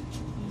subtlety.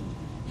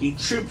 He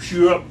trips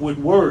you up with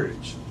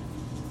words.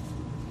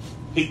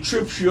 He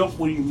trips you up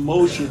with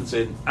emotions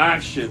and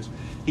actions.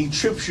 He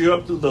trips you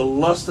up through the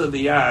lust of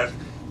the eyes.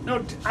 You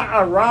know,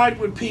 I ride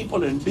with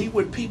people and be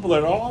with people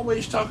that are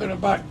always talking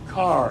about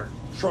cars,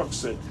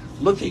 trucks, and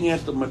looking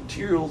at the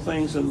material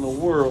things in the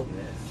world.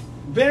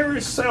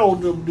 Very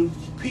seldom do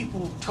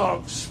people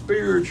talk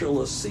spiritual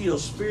or see a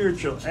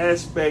spiritual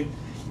aspect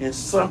in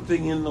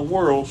something in the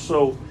world.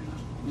 So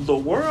the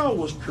world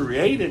was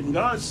created and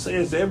God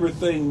says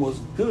everything was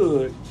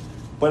good,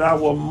 but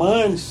our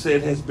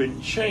mindset has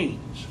been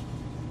changed.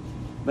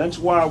 That's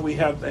why we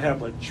have to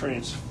have a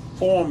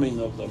transforming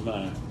of the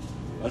mind,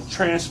 a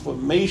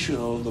transformation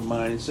of the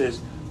mind. It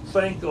says,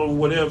 think on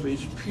whatever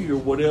is pure,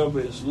 whatever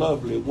is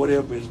lovely,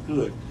 whatever is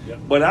good. Yep.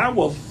 But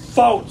our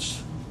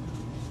thoughts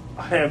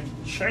have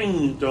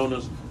changed on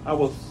us.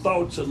 Our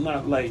thoughts are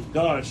not like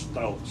God's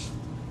thoughts.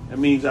 That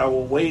means our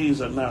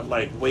ways are not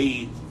like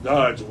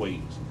God's ways.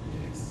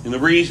 Yes. And the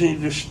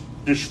reason he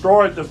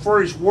destroyed the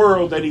first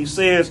world that he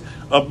says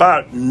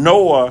about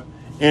Noah,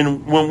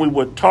 and when we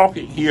were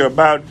talking here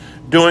about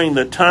during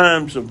the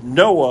times of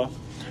Noah,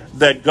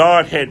 that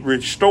God had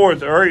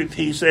restored the earth,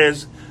 he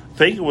says, I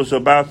think it was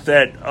about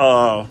that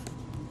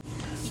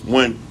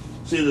when,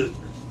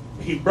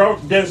 he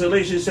brought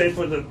desolation, he said,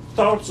 for the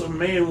thoughts of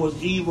man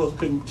was evil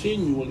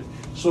continually.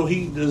 So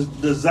he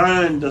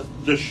designed to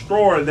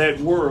destroy that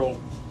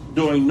world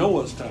during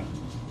Noah's time.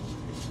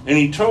 And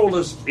he told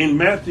us in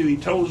Matthew,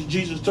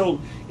 Jesus told,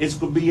 it's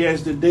going to be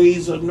as the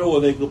days of Noah.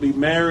 They're going to be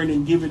married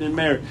and given in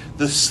marriage.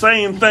 The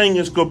same thing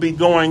is going to be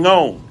going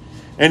on.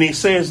 And he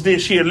says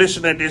this here,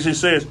 listen at this, he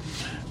says,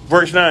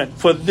 verse 9,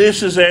 for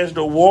this is as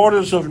the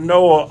waters of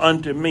Noah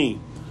unto me.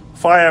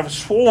 For I have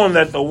sworn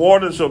that the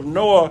waters of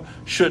Noah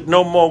should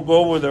no more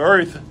go over the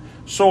earth,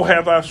 so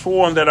have I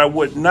sworn that I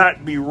would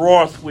not be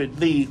wroth with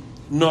thee,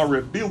 nor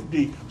rebuke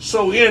thee.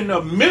 So in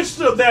the midst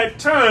of that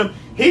time,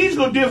 he's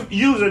going to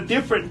use a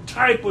different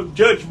type of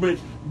judgment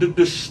to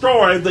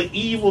destroy the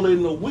evil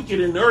and the wicked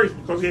in the earth,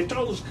 because he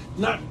told us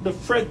not to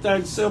fret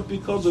thyself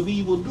because of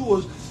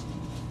evildoers,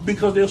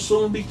 because they'll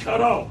soon be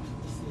cut off.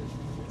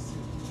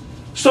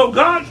 So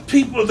God's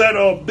people that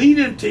are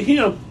obedient to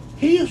him,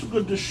 he is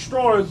going to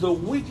destroy the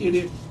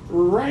wicked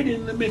right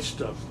in the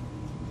midst of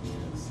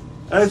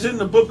it. As in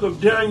the book of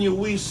Daniel,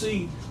 we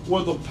see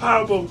where the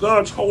power of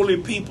God's holy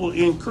people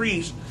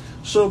increase.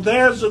 So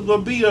there's going to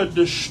be a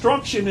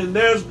destruction and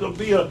there's going to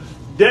be a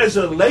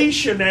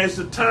desolation as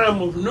the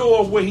time of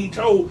Noah, where he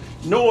told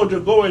Noah to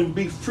go and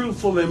be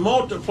fruitful and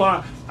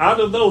multiply. Out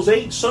of those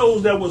 8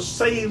 souls that were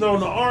saved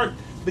on the ark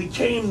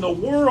became the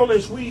world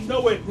as we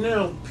know it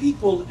now,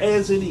 people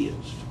as it is.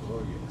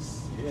 Oh,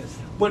 yes. Yes.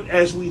 But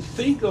as we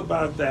think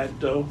about that,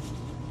 though,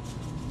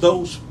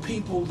 those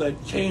people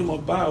that came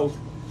about,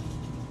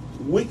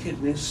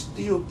 wickedness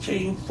still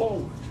came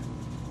forward.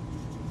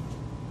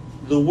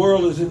 The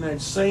world is in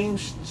that same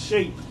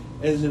shape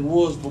as it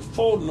was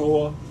before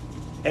Noah,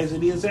 as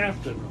it is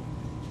after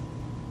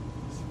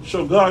Noah.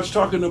 So God's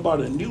talking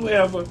about a new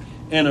heaven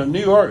and a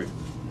new earth.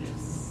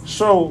 Yes.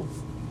 So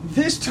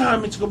this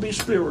time it's going to be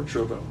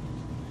spiritual, though.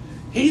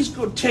 He's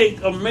going to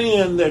take a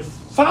man that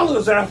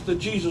follows after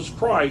Jesus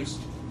Christ,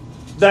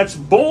 that's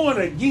born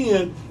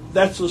again,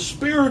 that's a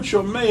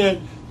spiritual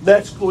man,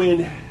 that's going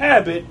to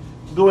inhabit,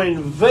 going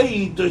to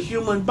invade the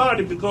human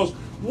body, because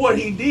what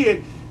he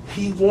did,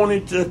 he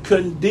wanted to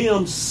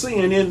condemn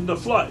sin in the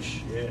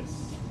flesh.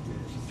 Yes.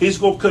 He's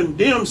going to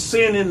condemn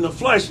sin in the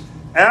flesh.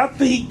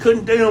 After he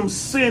condemns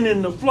sin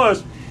in the flesh,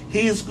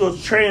 he's going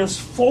to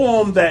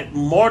transform that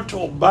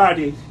mortal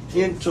body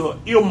into an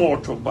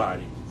immortal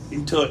body,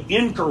 into an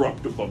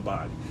incorruptible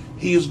body.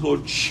 He's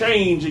going to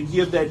change and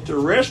give that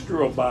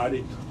terrestrial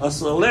body a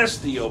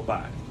celestial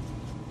body.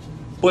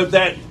 But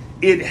that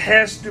it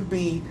has to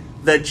be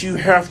that you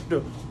have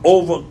to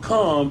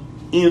overcome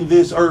in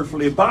this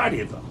earthly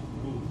body, though.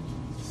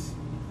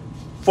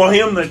 for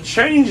him to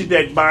change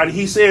that body,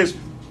 he says,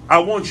 I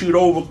want you to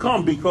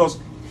overcome, because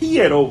he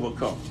had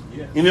overcome.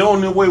 Yes. And the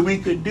only way we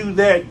could do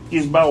that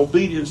is by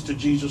obedience to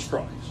Jesus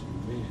Christ.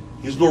 Amen.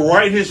 He's going to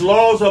write his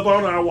laws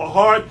upon our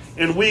heart,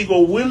 and we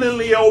go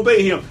willingly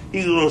obey him.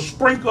 He's going to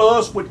sprinkle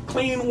us with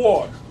clean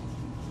water.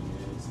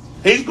 Yes.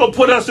 He's going to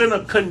put us in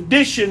a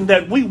condition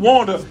that we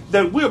want to,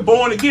 that we're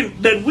born again,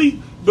 that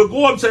we to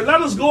go up and say,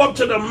 let us go up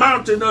to the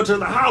mountain or to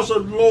the house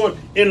of the Lord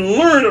and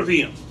learn of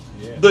him.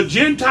 Yes. The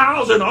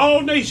Gentiles and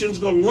all nations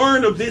going to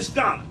learn of this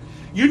God.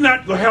 You're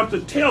not going to have to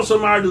tell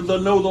somebody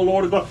to know the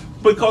Lord of God,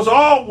 because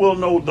all will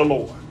know the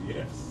Lord.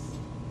 Yes.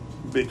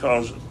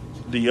 Because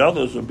the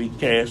others will be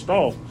cast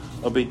off,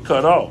 will be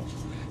cut off.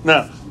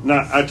 Now,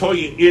 I told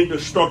you,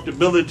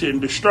 indestructibility and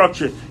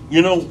destruction,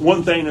 you know,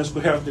 one thing that's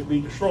going to have to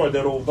be destroyed,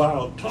 that old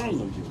vile tongue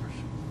of yours.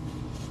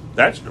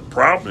 That's the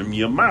problem,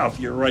 your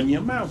mouth. You run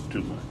your mouth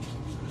too much.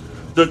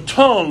 The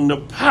tongue, the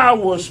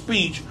power of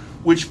speech,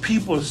 which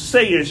people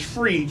say is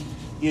free,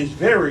 is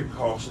very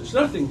costly. There's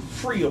nothing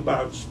free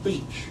about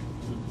speech.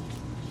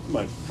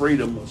 Like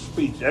freedom of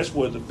speech. That's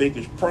where the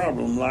biggest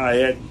problem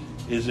lies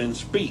is in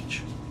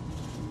speech.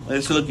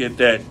 Let's look at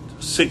that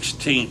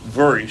 16th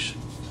verse,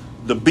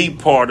 the B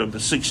part of the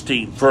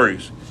 16th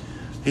verse.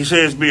 He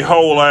says,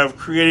 behold, I have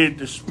created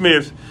the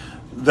smith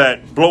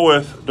that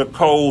bloweth the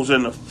coals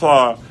in the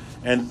fire,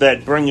 and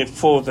that bringeth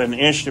forth an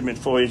instrument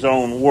for his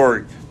own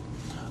work.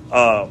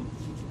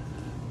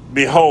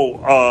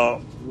 Behold,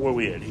 where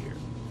we at here?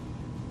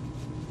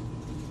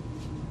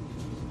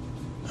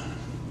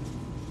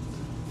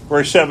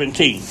 Verse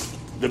 17,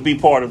 the B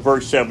part of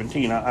verse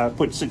 17. I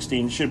put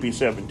 16, it should be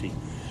 17.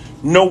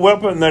 No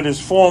weapon that is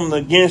formed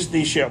against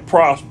thee shall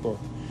prosper,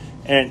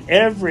 and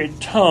every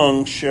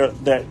tongue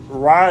that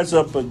rise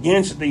up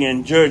against thee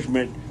in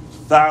judgment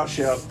thou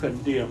shalt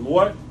condemn.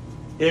 What?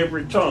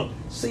 Every tongue.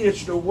 See,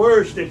 it's the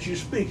words that you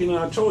speak. And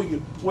I told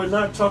you, we're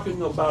not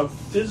talking about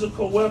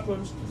physical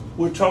weapons.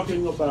 We're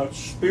talking about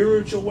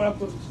spiritual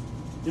weapons.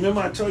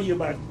 Remember I told you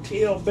about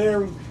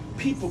tale-bearing?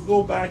 People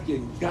go back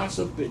and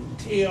gossip and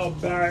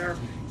tale-bear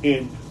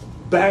and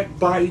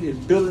backbite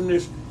and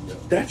bitterness.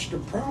 That's the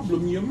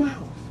problem, your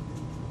mouth.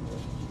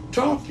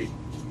 Talking.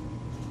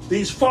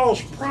 These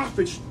false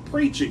prophets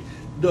preaching.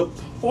 The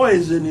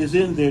poison is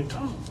in their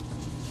tongue.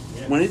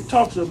 Yes. When it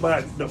talks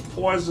about the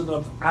poison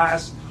of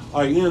ice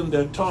are in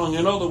their tongue,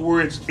 in other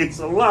words, it's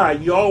a lie.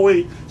 You're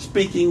always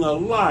speaking a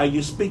lie.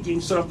 You're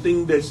speaking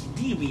something that's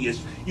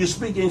devious. You're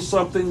speaking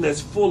something that's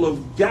full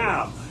of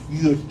guile.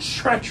 You're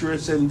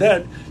treacherous, and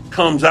that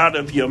comes out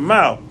of your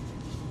mouth.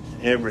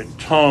 Every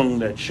tongue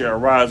that shall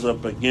rise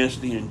up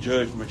against thee in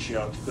judgment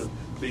shall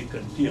be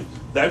condemned.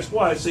 That's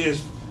why it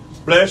says,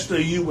 blessed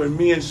are you when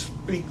men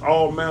speak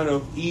all manner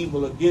of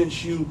evil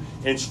against you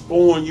and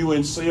scorn you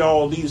and say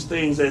all these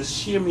things, as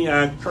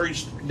Shimei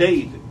cursed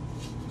David.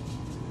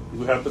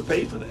 You have to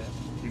pay for that.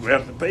 You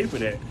have to pay for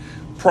that.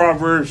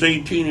 Proverbs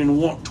 18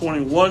 and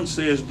 21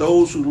 says,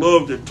 those who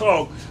love to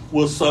talk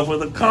will suffer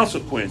the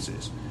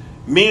consequences.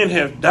 Men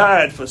have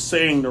died for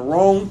saying the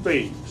wrong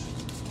things.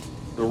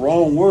 The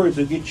wrong words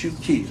will get you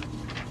killed.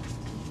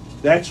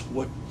 That's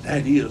what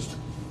that is.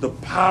 The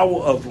power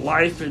of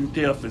life and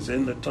death is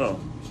in the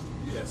tongue.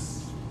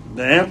 Yes.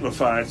 The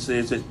Amplified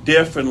says that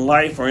death and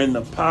life are in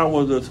the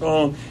power of the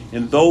tongue,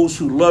 and those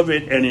who love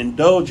it and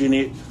indulge in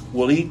it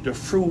will eat the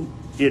fruit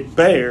it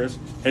bears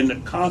and the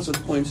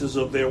consequences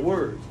of their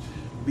words.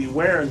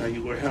 Beware now,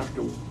 you will have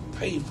to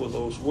pay for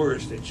those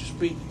words that you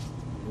speak.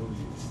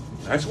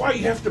 That's why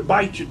you have to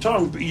bite your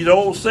tongue. The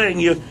old saying,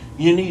 you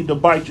need to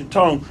bite your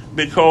tongue,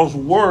 because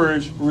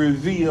words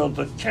reveal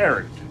the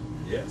character.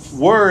 Yes.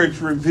 Words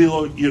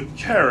reveal your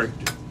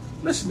character.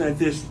 Listen at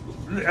this.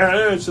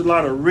 There's a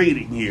lot of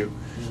reading here.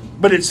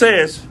 But it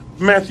says,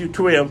 Matthew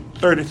 12,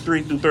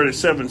 33 through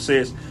 37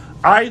 says,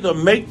 either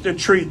make the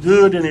tree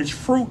good and its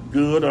fruit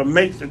good, or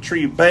make the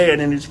tree bad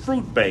and its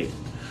fruit bad.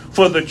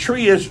 For the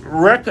tree is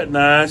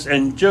recognized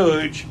and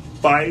judged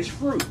by its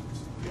fruit.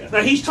 Yes.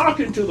 Now he's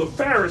talking to the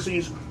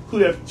Pharisees who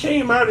have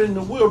came out in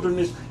the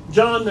wilderness.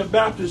 John the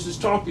Baptist is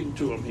talking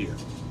to them here.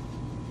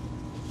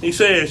 He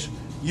says,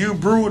 you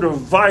brood of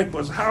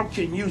vipers, how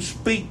can you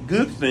speak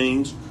good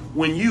things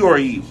when you are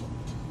evil?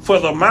 For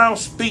the mouth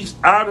speaks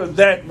out of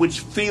that which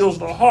fills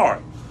the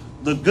heart.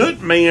 The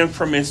good man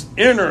from his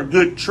inner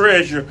good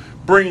treasure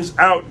brings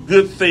out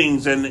good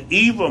things, and the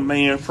evil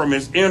man from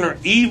his inner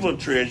evil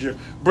treasure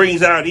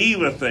brings out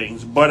evil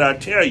things. But I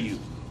tell you,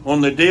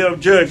 on the day of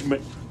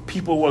judgment,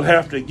 people will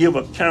have to give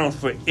account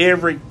for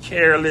every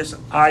careless,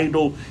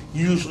 idle,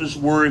 useless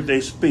word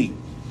they speak.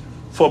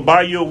 For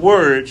by your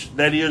words,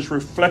 that is,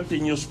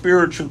 reflecting your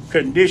spiritual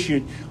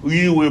condition,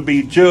 you will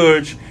be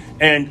judged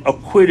and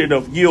acquitted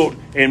of guilt.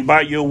 And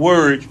by your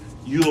words,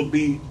 you'll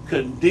be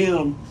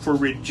condemned for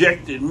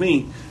rejecting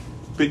me.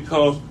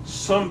 Because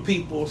some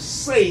people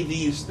say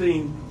these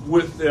things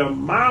with their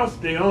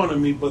mouth, they honor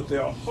me, but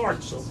their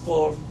hearts are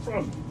far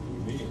from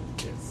me. Amen.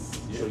 Yes.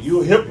 So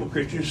you're a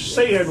hypocrite. You're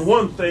saying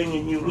one thing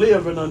and you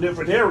live in a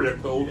different area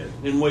code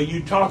than where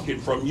you're talking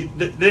from.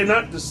 They're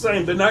not the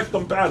same. They're not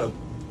compatible.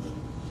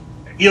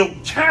 Your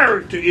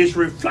character is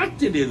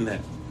reflected in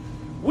that.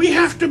 We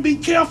have to be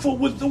careful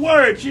with the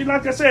words.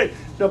 Like I said,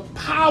 the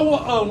power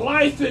of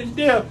life and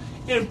death,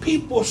 and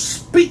people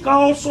speak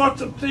all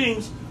sorts of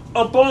things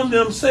upon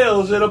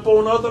themselves and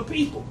upon other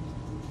people.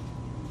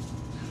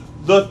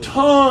 The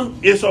tongue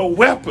is a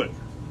weapon.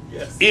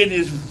 Yes. It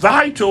is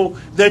vital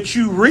that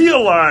you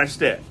realize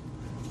that.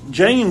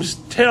 James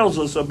tells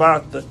us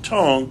about the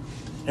tongue,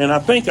 and I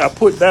think I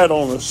put that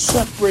on a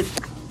separate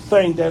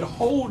thing. That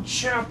whole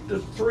chapter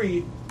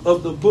 3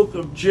 of the book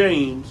of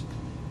James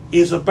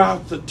is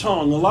about the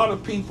tongue. A lot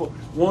of people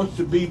want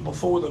to be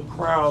before the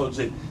crowds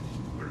and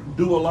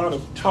do a lot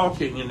of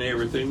talking and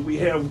everything. We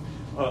have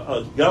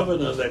a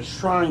governor that's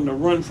trying to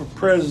run for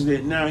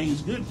president now.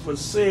 He's good for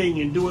saying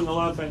and doing a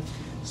lot of things.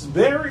 It's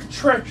very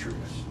treacherous.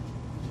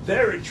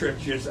 Very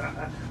treacherous.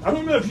 I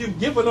don't know if you've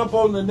given up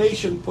on the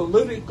nation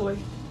politically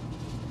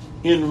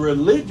and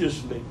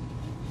religiously,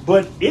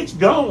 but it's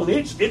gone.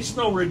 It's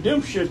no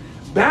redemption.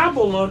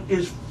 Babylon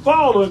is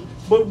fallen,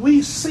 but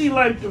we see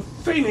like the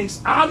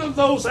phoenix out of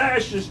those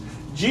ashes,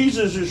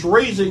 Jesus is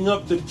raising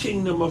up the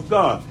kingdom of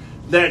God.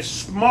 That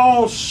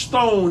small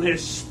stone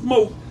has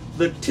smoked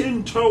the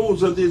 10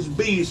 toes of this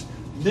beast.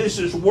 This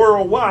is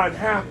worldwide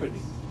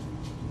happening.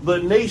 The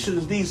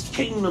nations, these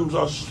kingdoms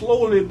are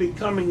slowly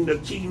becoming the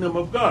kingdom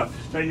of God.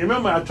 Now, you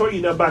remember I told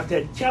you about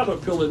that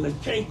caterpillar and the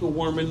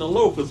cankerworm and the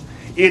locust.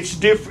 It's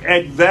different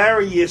at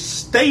various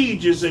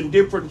stages in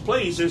different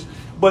places,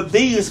 but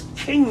these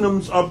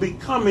kingdoms are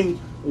becoming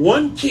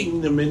one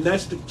kingdom, and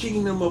that's the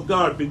kingdom of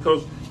God,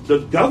 because the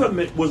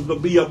government was to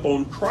be up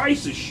on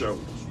Christ's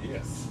shoulders.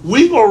 Yes.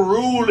 We will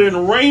rule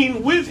and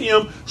reign with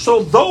him.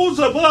 So those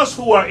of us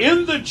who are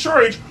in the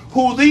church,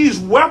 who these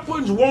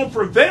weapons won't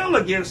prevail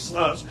against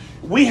us,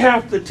 we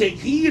have to take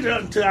heed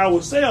unto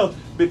ourselves,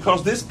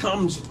 because this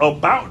comes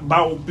about by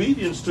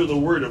obedience to the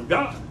word of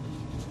God.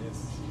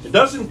 It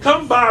doesn't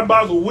come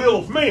by the will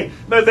of man.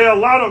 Now, there are a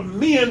lot of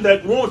men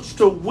that wants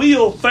to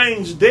will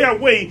things their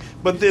way,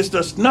 but this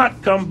does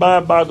not come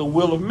by the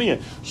will of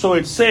men. So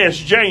it says,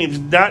 James,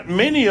 not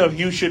many of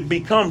you should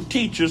become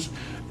teachers,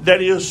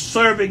 that is,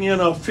 serving in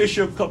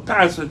official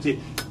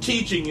capacity,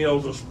 teaching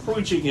elders,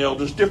 preaching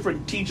elders,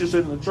 different teachers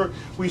in the church.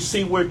 We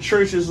see where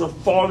churches are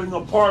falling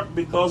apart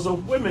because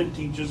of women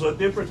teachers or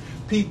different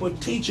people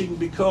teaching,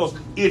 because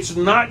it's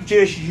not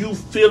just you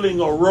filling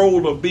a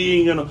role or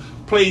being in a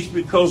place,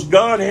 because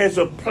God has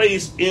a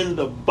place in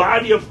the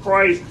body of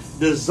Christ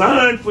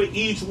designed for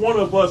each one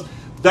of us.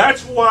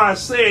 That's why I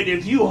said,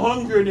 if you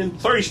hungered and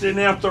thirsting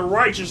after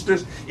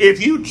righteousness,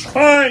 if you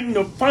trying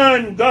to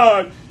find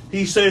God,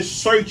 he says,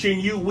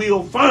 searching you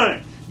will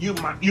find.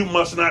 You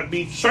must not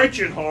be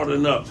searching hard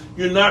enough.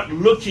 You're not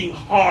looking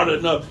hard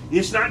enough.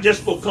 It's not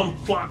just for come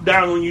flop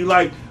down on you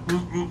like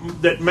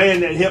that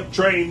man that helped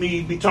train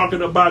me be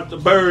talking about the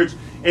birds.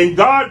 And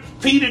God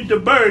feeded the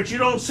birds. You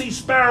don't see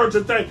sparrows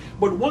and things.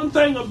 But one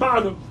thing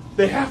about them,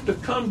 they have to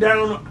come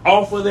down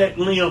off of that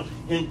limb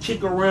and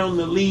kick around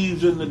the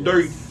leaves and the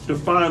dirt to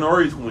find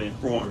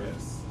earthworm.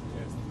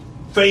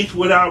 Faith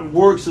without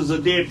works is a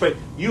dead faith.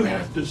 You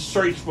have to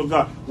search for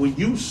God. When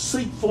you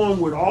seek for him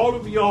with all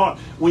of your heart,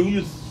 when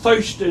you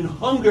thirst and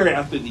hunger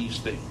after these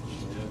things.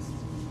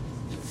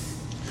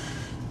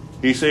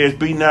 He says,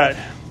 be not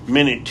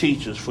many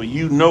teachers, for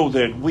you know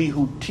that we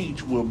who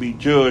teach will be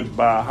judged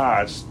by a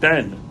higher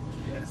standard,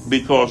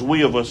 because we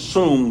have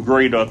assumed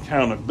greater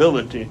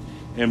accountability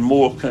and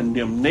more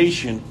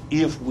condemnation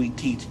if we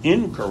teach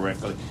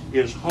incorrectly.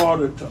 It's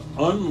harder to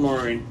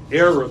unlearn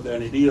error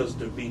than it is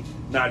to be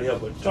not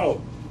ever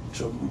taught.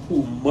 To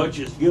whom much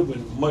is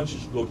given, much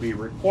is going to be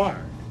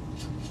required.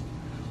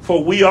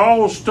 For we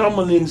all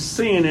stumble in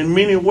sin in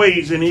many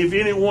ways, and if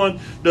anyone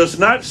does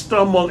not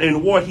stumble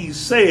in what he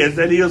says,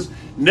 that is,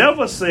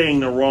 never saying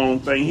the wrong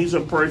thing, he's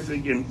a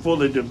perfect and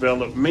fully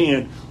developed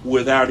man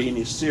without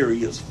any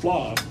serious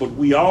flaws. But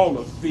we all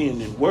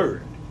offend in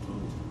word.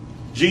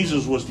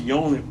 Jesus was the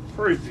only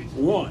perfect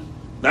one.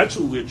 That's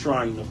who we're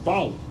trying to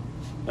follow.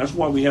 That's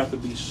why we have to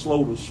be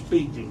slow to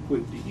speak and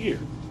quick to hear.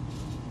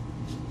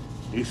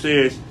 He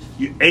says,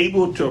 you're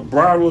able to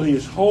bridle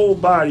his whole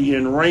body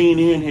and rein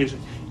in his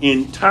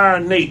entire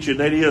nature,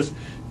 that is,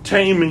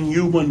 taming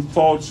human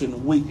faults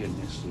and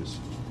weaknesses.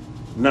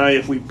 Now,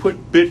 if we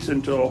put bits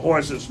into a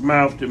horse's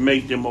mouth to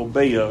make them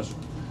obey us,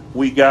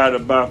 we guide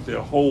about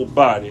their whole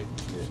body.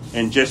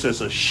 And just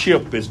as a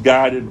ship is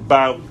guided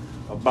about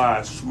by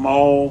a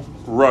small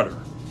rudder,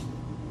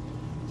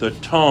 the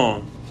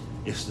tongue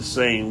is the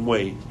same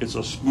way. It's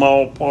a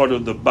small part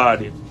of the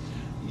body,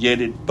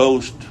 yet it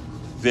boasts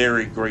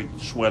very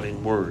great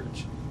swelling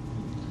words.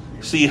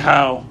 See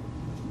how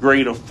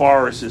great a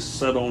forest is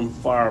set on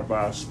fire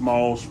by a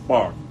small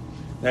spark.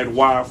 That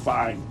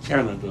wildfire in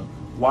Canada,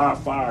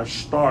 wildfires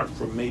start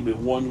from maybe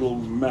one little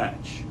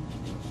match,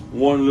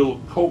 one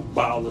little Coke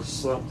bottle or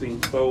something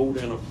thrown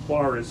in a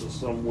forest or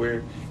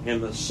somewhere,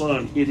 and the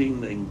sun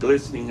hitting and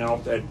glistening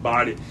off that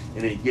body,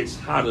 and it gets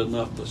hot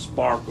enough to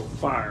spark a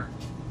fire.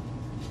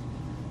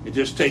 It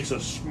just takes a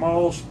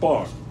small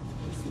spark,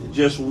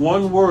 just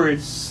one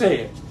word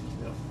said,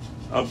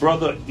 A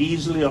brother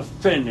easily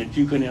offended.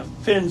 You can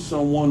offend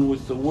someone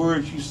with the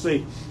words you say,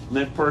 and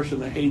that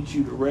person will hate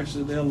you the rest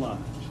of their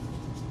lives.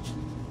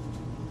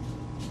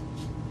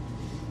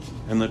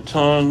 And the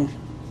tongue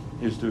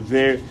is the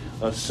very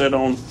set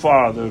on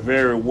fire, the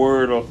very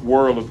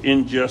world of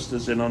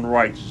injustice and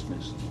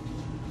unrighteousness.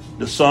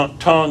 The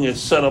tongue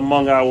is set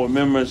among our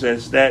members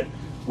as that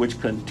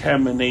which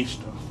contaminates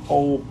the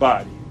whole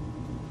body.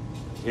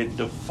 It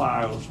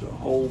defiles the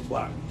whole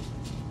body.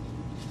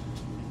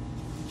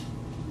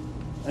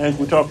 As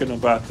we're talking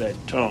about that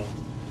tongue,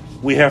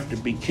 we have to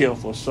be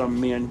careful. Some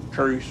men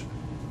curse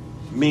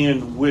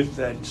men with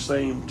that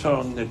same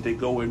tongue that they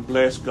go and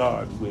bless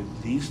God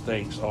with. These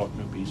things ought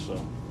to be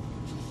so.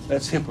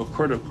 That's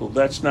hypocritical.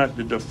 That's not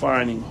the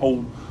defining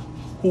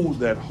who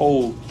that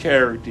whole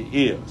character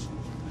is.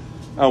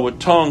 Our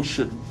tongue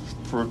should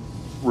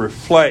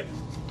reflect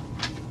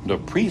the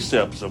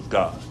precepts of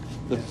God,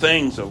 the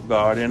things of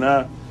God. And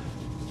I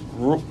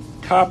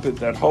copied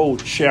that whole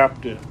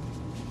chapter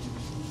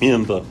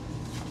in the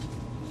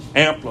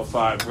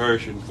Amplified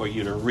version for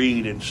you to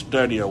read and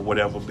study or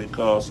whatever,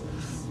 because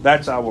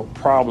that's our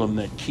problem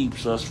that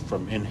keeps us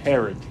from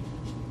inheriting.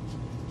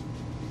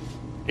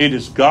 It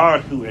is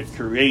God who had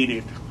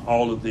created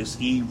all of this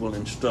evil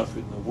and stuff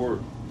in the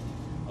world.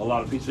 A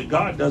lot of people say,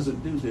 God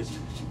doesn't do this.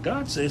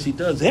 God says he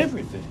does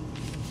everything.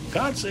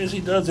 God says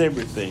he does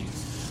everything.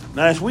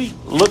 Now, as we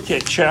look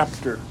at this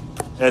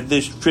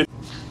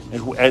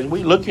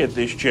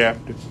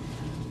chapter,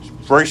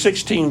 verse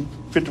 16,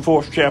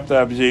 54th chapter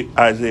of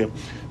Isaiah,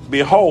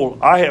 behold,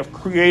 I have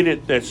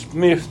created that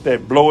smith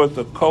that bloweth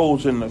the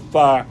coals in the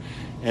fire,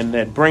 and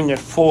that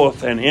bringeth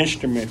forth an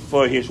instrument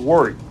for his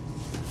work.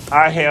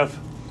 I have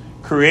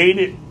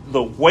created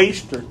the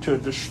waster to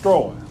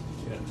destroy.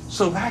 Yes.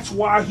 So that's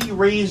why he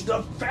raised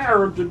up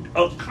Pharaoh to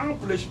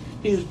accomplish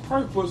his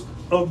purpose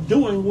of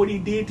doing what he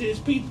did to his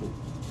people.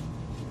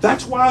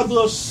 That's why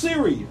the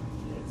Assyrian.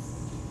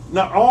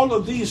 Now, all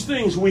of these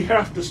things, we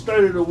have to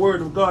study the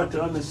Word of God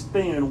to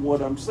understand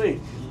what I'm saying.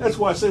 That's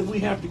why I said we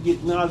have to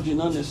get knowledge and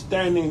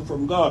understanding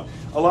from God.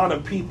 A lot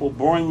of people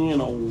bring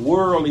in a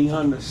worldly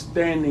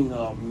understanding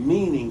of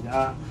meaning.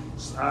 I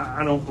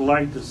don't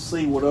like to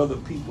say what other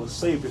people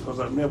say because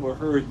I've never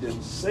heard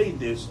them say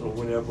this or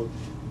whatever,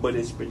 but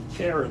it's been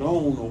carried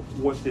on of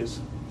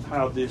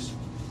how this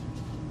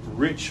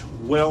rich,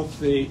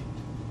 wealthy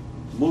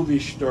movie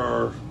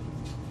star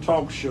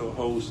talk show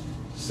host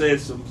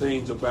said some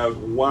things about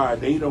why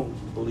they don't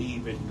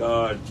believe in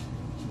God,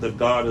 the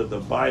God of the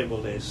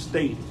Bible as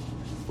stated.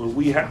 But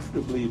we have to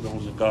believe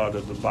on the God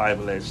of the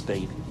Bible as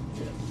stated.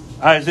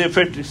 Yeah. Isaiah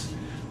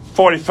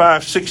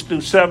 45, 6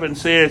 through 7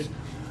 says,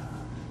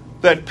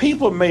 that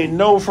people may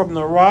know from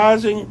the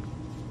rising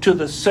to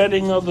the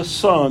setting of the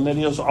sun, that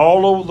is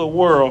all over the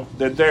world,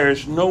 that there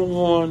is no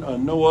one or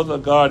no other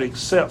God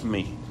except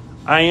me.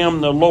 I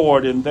am the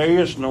Lord, and there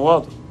is no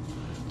other.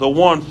 The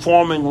one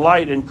forming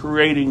light and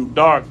creating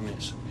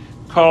darkness,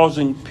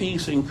 causing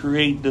peace and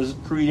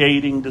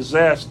creating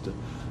disaster.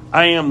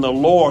 I am the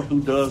Lord who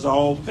does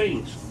all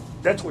things.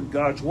 That's what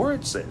God's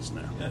word says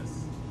now.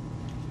 Yes.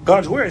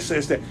 God's word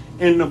says that.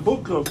 In the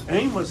book of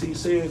Amos, he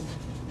says,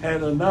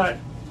 had not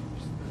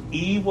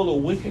evil or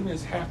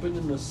wickedness happened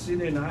in the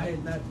city and I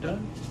had not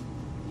done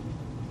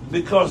it?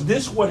 Because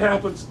this what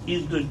happens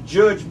is the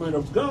judgment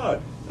of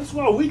God. That's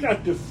why we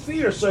got to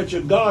fear such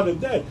a God as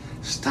that.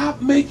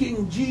 Stop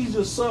making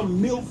Jesus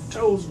some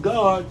milquetoast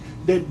God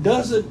that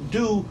doesn't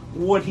do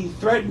what he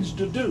threatens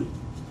to do,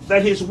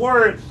 that his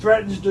word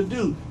threatens to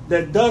do,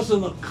 that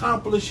doesn't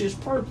accomplish his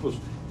purpose.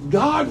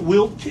 God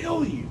will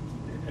kill you.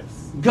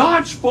 Yes.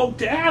 God spoke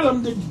to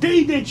Adam, the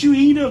day that you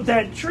eat of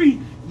that tree,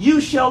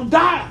 you shall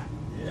die.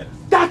 Yes.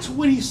 That's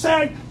what he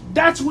said.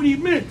 That's what he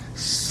meant.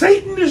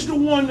 Satan is the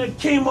one that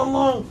came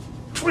along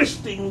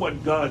twisting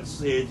what God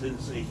says and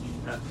saying,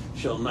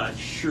 shall not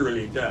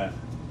surely die.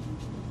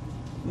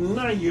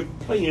 Now you're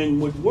playing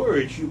with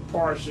words. You're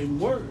parsing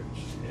words.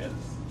 Yes.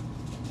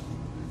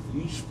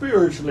 You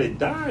spiritually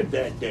died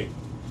that day.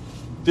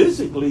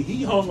 Physically,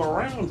 he hung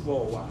around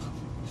for a while.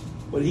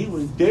 But he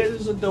was dead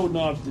as a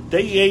doorknob the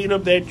day he ate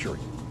of that tree.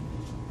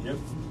 Yep.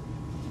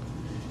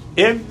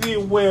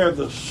 Everywhere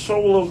the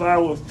sole of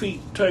our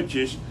feet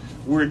touches,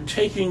 we're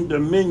taking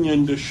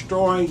dominion,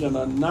 destroying and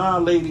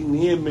annihilating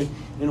the enemy.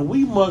 And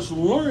we must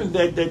learn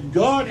that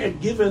God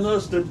had given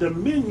us the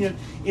dominion,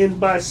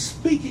 and by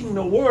speaking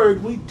the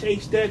word, we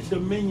take that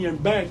dominion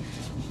back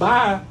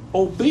by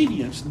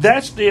obedience.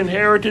 That's the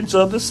inheritance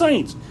of the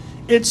saints.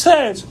 It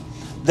says,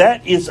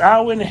 that is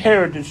our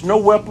inheritance. No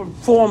weapon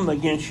formed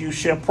against you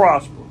shall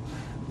prosper.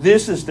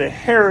 This is the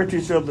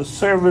heritage of the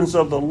servants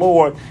of the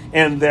Lord,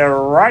 and their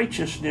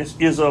righteousness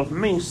is of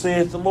me,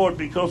 saith the Lord.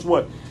 Because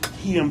what?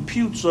 He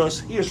imputes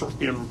us his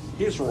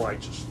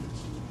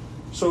righteousness.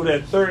 So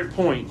that third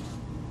point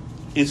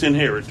is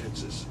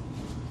inheritances.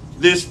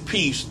 This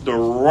peace, the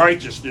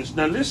righteousness.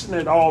 Now listen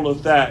at all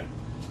of that.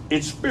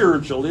 It's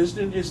spiritual,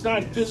 isn't it? It's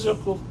not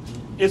physical.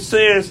 It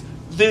says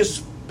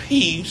this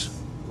peace,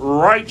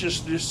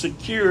 righteousness,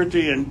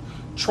 security, and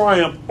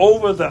triumph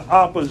over the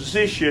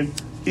opposition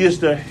is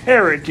the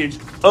heritage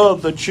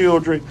of the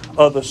children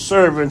of the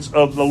servants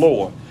of the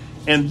Lord.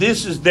 And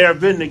this is their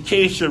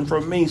vindication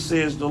from me,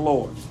 says the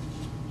Lord.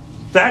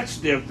 That's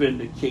their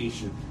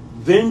vindication.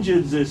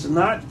 Vengeance is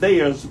not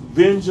theirs.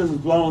 Vengeance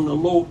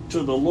belongs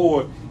to the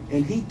Lord,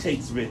 and he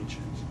takes vengeance.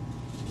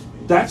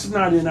 That's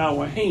not in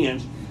our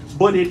hands.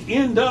 But it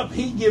end up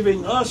he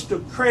giving us the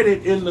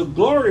credit and the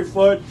glory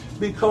for it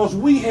because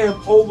we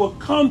have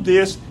overcome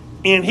this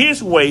in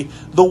his way,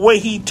 the way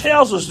he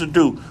tells us to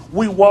do.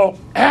 We walk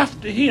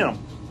after him,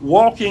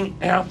 walking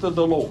after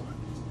the Lord.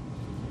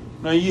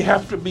 Now you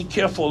have to be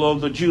careful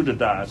of the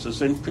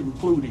Judaizers in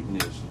concluding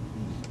this.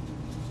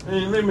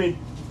 And let me,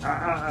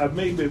 I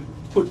maybe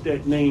put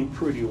that name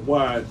pretty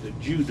wide, the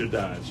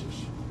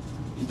Judaizers.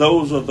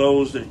 Those are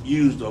those that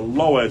use the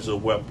law as a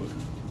weapon.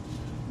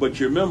 But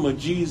you remember,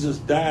 Jesus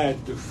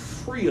died to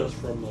free us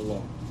from the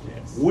law.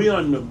 Yes. We're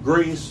under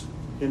grace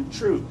and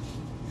truth.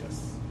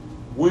 Yes.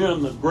 We're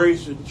under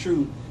grace and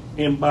truth.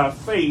 And by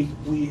faith,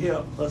 we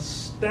have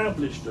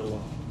established the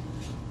law.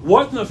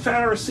 What the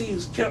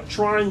Pharisees kept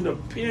trying to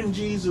pin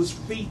Jesus'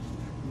 feet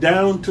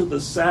down to the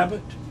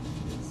Sabbath?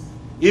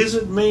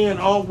 Isn't man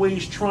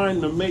always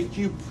trying to make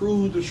you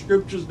prove the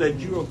scriptures that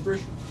you're a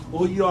Christian?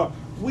 Or you are?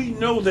 We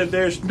know that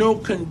there's no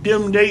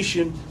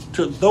condemnation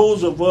to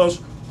those of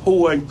us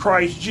who are in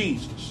Christ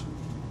Jesus.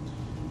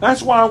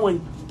 That's why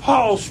when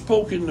Paul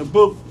spoke in the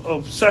book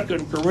of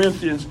 2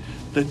 Corinthians,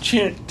 the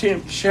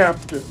 10th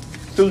chapter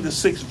through the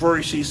 6th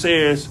verse, he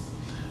says,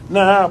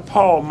 "Now I,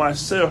 Paul,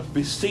 myself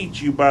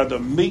beseech you by the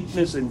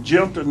meekness and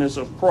gentleness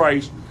of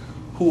Christ,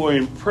 who are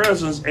in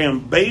presence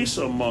and base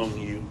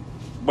among you,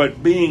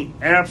 but being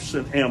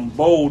absent am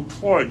bold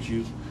towards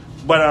you.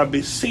 But I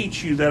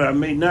beseech you that I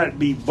may not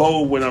be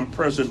bold when I'm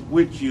present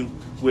with you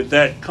with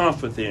that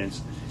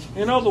confidence."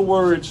 In other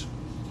words,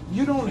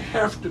 you don't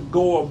have to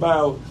go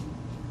about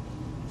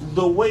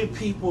the way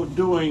people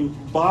doing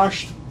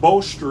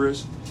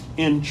boisterous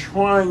in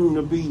trying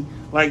to be,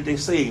 like they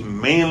say,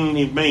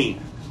 manly man.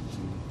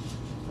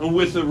 And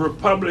with the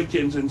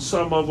Republicans and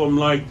some of them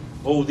like,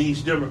 oh,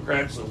 these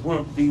Democrats are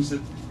wimp,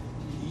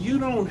 you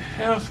don't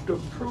have to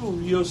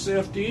prove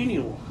yourself to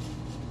anyone.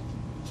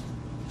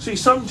 See,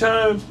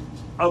 sometimes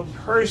a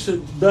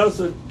person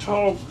doesn't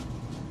talk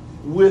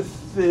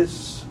with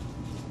this,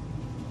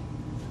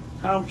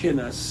 how can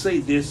I say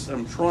this?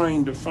 I'm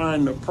trying to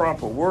find the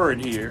proper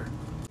word here.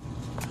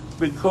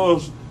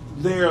 Because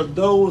there are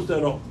those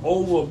that are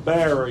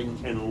overbearing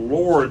and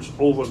lords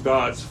over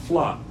God's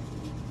flock.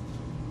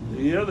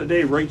 The other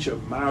day, Rachel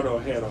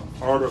Maddow had an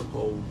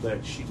article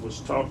that she was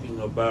talking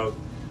about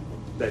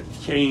that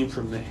came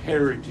from the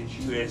Heritage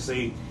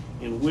USA,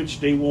 in which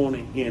they want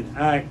to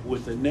enact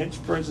with the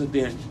next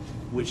president,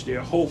 which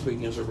they're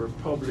hoping is a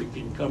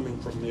Republican coming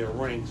from their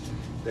ranks,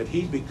 that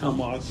he become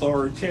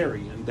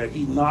authoritarian, that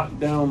he knock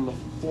down the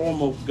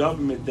form of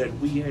government that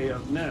we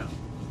have now.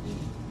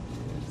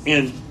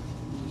 And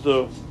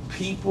the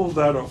people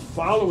that are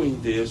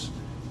following this,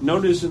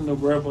 notice in the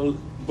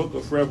book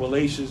of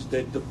Revelations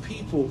that the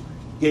people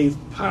gave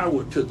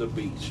power to the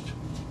beast.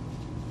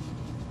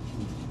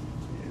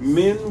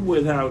 Men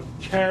without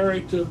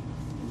character,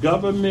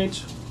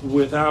 governments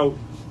without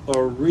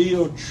a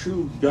real,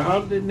 true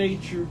godly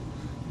nature,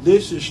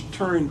 this is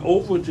turned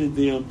over to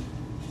them,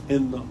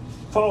 and the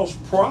false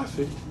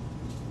prophet,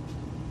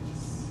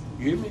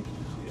 you hear me?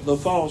 The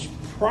false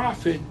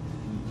prophet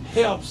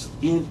helps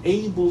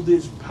enable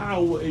this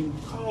power and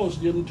cause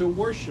them to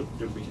worship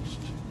the beast.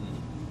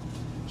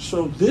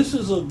 So this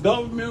is a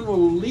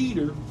governmental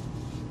leader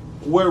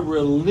where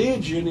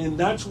religion, and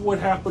that's what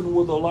happened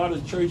with a lot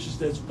of churches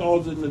that's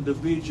causing the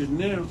division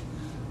now.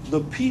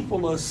 The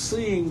people are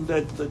seeing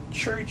that the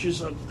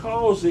churches are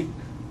causing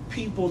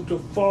people to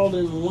fall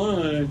in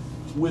line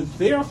with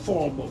their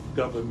form of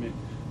government,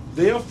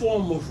 their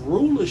form of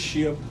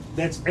rulership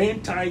that's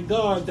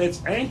anti-God,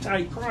 that's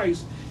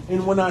anti-Christ.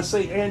 And when I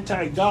say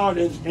anti-God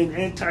and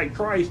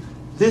anti-Christ,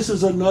 this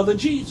is another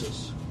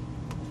Jesus.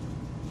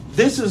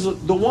 This is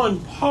the one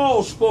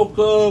Paul spoke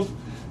of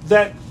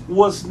that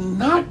was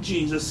not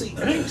Jesus. See,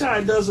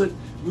 anti doesn't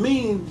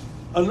mean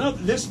another.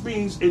 This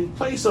means in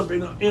place of,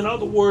 in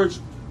other words,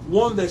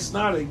 one that's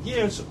not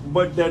against,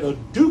 but that are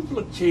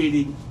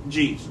duplicating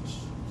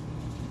Jesus.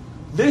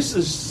 This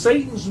is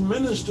Satan's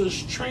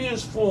ministers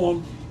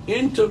transformed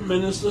into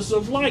ministers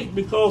of light,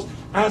 because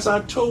as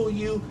I told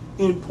you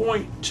in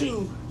point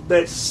 2,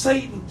 that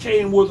Satan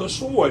came with a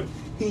sword.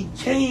 He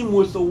came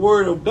with the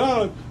word of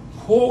God,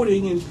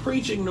 quoting and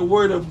preaching the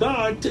word of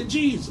God to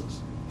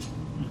Jesus.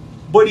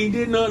 But he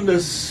didn't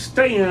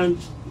understand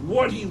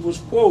what he was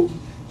quoting.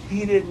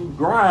 He didn't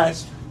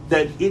grasp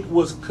that it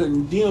was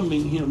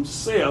condemning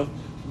himself,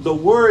 the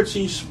words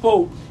he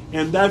spoke.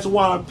 And that's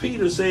why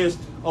Peter says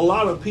a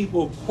lot of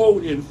people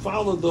quote and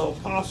follow the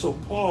Apostle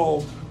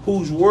Paul,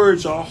 whose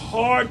words are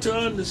hard to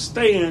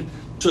understand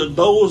to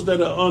those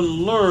that are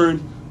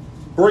unlearned,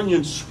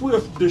 bringing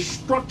swift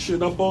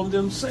destruction upon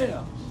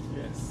themselves.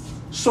 Yes.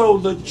 So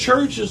the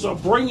churches are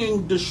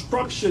bringing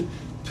destruction.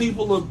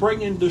 People are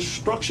bringing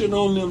destruction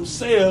on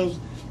themselves,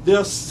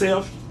 their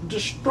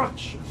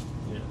self-destruction.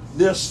 Yes.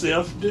 they're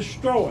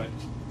self-destroyed.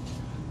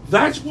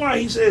 That's why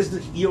he says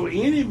that your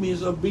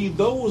enemies will be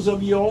those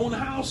of your own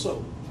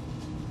household.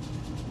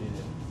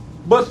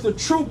 But the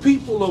true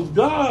people of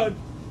God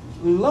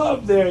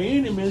love their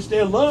enemies.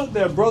 They love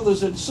their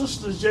brothers and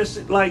sisters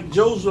just like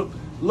Joseph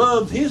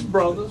loved his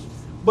brothers.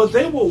 But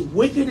they were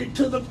wicked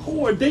to the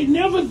core. They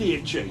never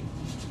did change.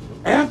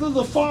 After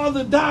the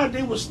father died,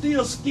 they were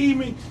still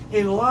scheming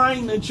and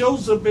lying to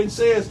Joseph and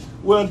says,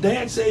 well,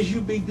 Dad says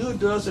you be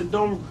good to us and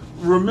don't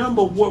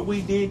remember what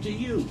we did to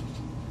you.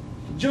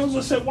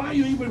 Joseph said, why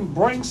you even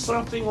bring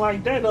something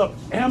like that up?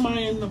 Am I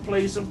in the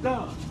place of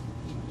God?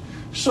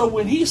 So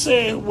when he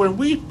said, when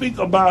we speak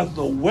about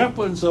the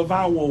weapons of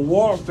our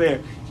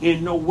warfare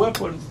and no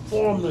weapon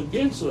formed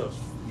against us,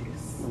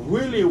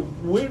 really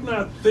we're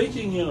not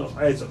thinking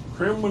as a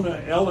criminal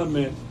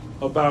element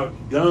about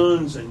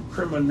guns and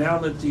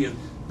criminality. And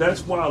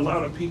that's why a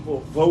lot of people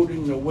are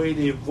voting the way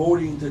they're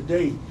voting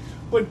today.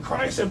 But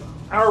Christ has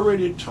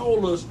already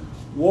told us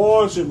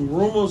wars and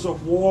rumors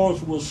of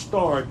wars will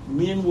start.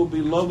 Men will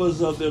be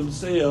lovers of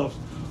themselves.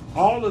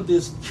 All of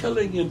this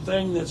killing and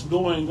thing that's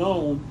going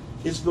on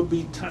is going to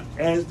be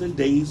as the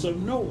days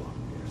of Noah.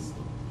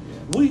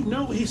 We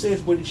know, he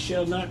says, but it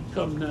shall not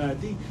come nigh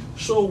thee.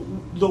 So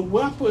the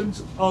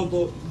weapons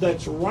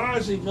that's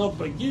rising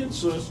up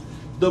against us,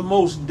 the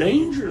most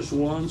dangerous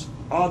ones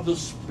are the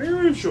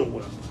spiritual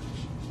weapons.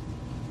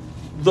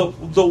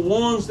 The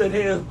ones that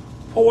have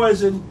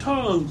poison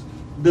tongues,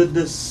 the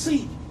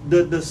deceit,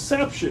 the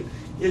deception.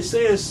 It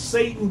says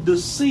Satan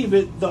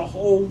deceiveth the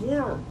whole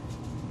world.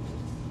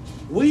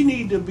 We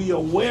need to be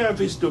aware of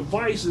his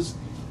devices,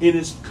 and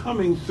it's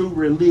coming through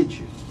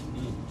religion.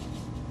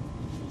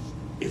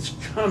 It's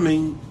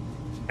coming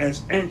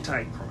as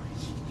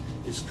Antichrist.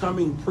 It's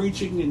coming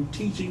preaching and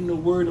teaching the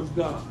word of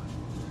God.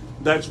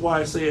 That's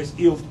why it says,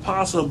 if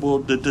possible,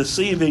 the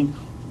deceiving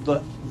the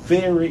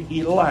very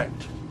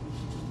elect.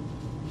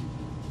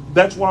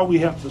 That's why we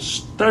have to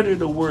study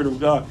the word of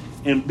God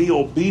and be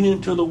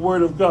obedient to the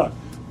word of God.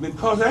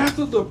 Because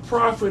after the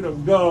prophet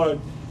of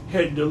God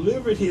had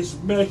delivered his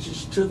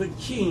message to the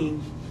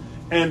king,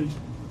 and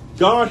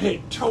God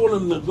had told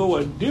him to go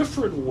a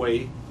different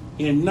way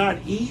and not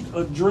eat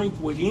or drink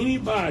with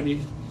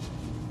anybody,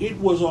 it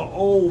was an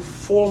old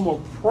former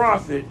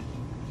prophet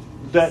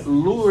that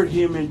lured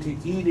him into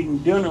eating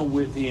dinner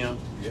with him,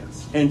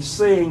 and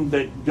saying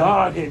that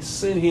God had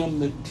sent him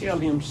to tell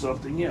him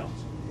something else.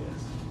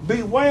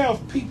 Beware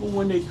of people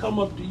when they come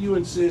up to you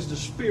and says, the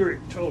Spirit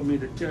told me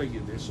to tell you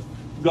this.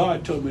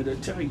 God told me to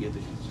tell you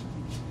this.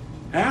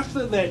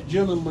 After that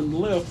gentleman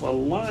left, a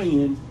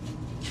lion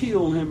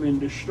killed him and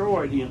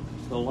destroyed him.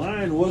 The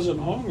lion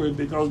wasn't hungry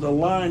because the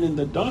lion and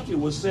the donkey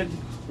was sitting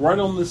right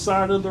on the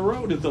side of the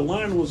road. If the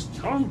lion was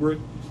hungry,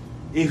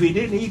 if he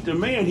didn't eat the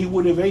man, he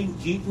would have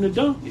eaten the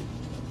donkey.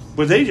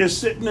 But they just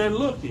sitting there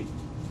looking.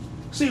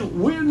 See,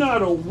 we're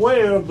not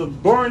aware of the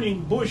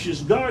burning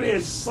bushes. God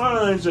has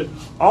signs and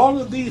all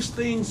of these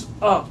things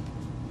up.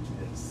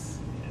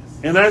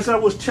 And as I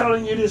was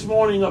telling you this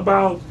morning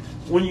about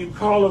when you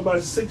call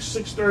about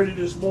 6:30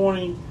 this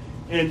morning,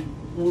 and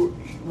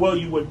well,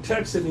 you were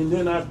texting, and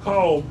then I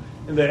called,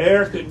 and the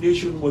air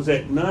condition was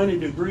at 90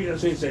 degrees. I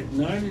said, it's at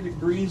 90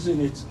 degrees,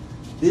 and it's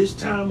this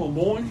time of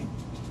morning.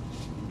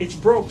 It's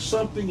broke.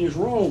 Something is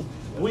wrong.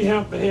 We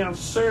have to have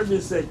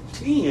service at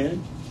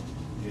 10,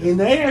 and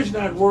the air's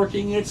not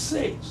working at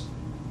 6.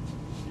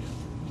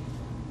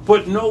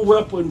 But no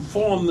weapon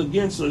formed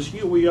against us.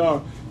 Here we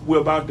are. We're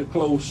about to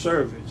close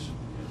service.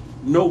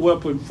 No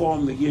weapon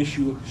formed against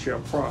you shall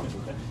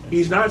prosper.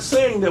 He's not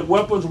saying that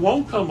weapons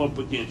won't come up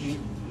against you.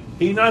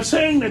 He's not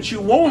saying that you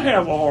won't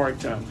have a hard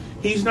time.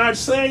 He's not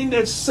saying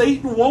that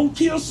Satan won't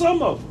kill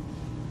some of them.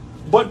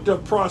 But the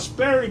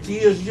prosperity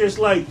is just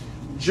like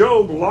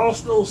Job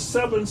lost those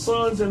 7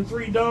 sons and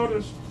 3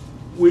 daughters.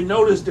 We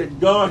noticed that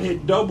God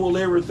had doubled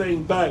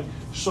everything back.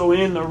 So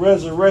in the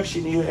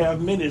resurrection, you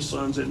have many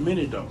sons and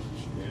many daughters.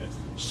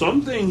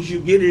 Some things you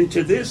get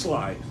into this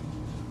life.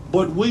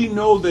 But we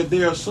know that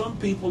there are some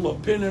people who are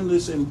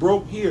penniless and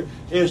broke here,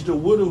 as the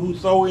widow who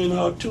throw in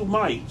her 2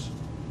 mites.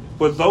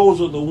 But those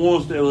are the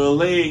ones that are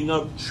laying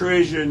up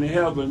treasure in the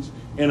heavens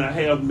and I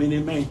have many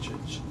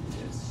mansions.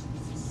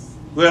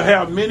 We'll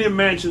have many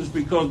mansions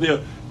because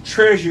their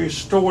treasure is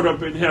stored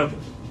up in heaven.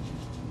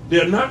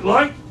 They're not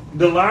like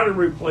the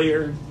lottery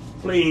player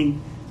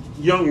playing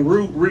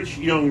rich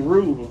young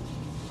ruler,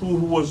 who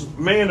was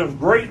a man of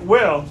great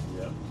wealth.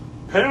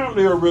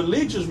 Apparently a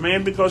religious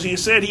man, because he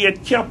said he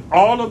had kept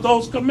all of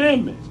those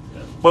commandments.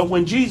 But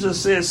when Jesus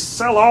says,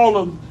 sell all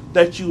of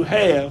that you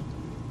have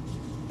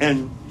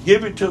and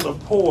give it to the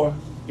poor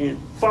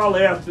and follow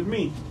after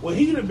me, well,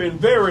 he'd have been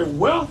very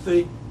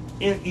wealthy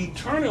and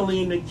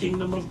eternally in the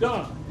kingdom of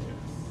God.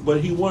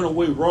 But he went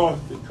away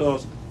wroth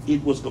because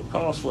it was the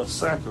cause for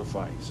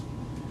sacrifice.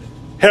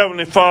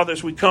 Heavenly Father,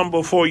 as we come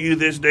before you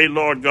this day,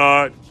 Lord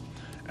God,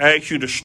 I ask you to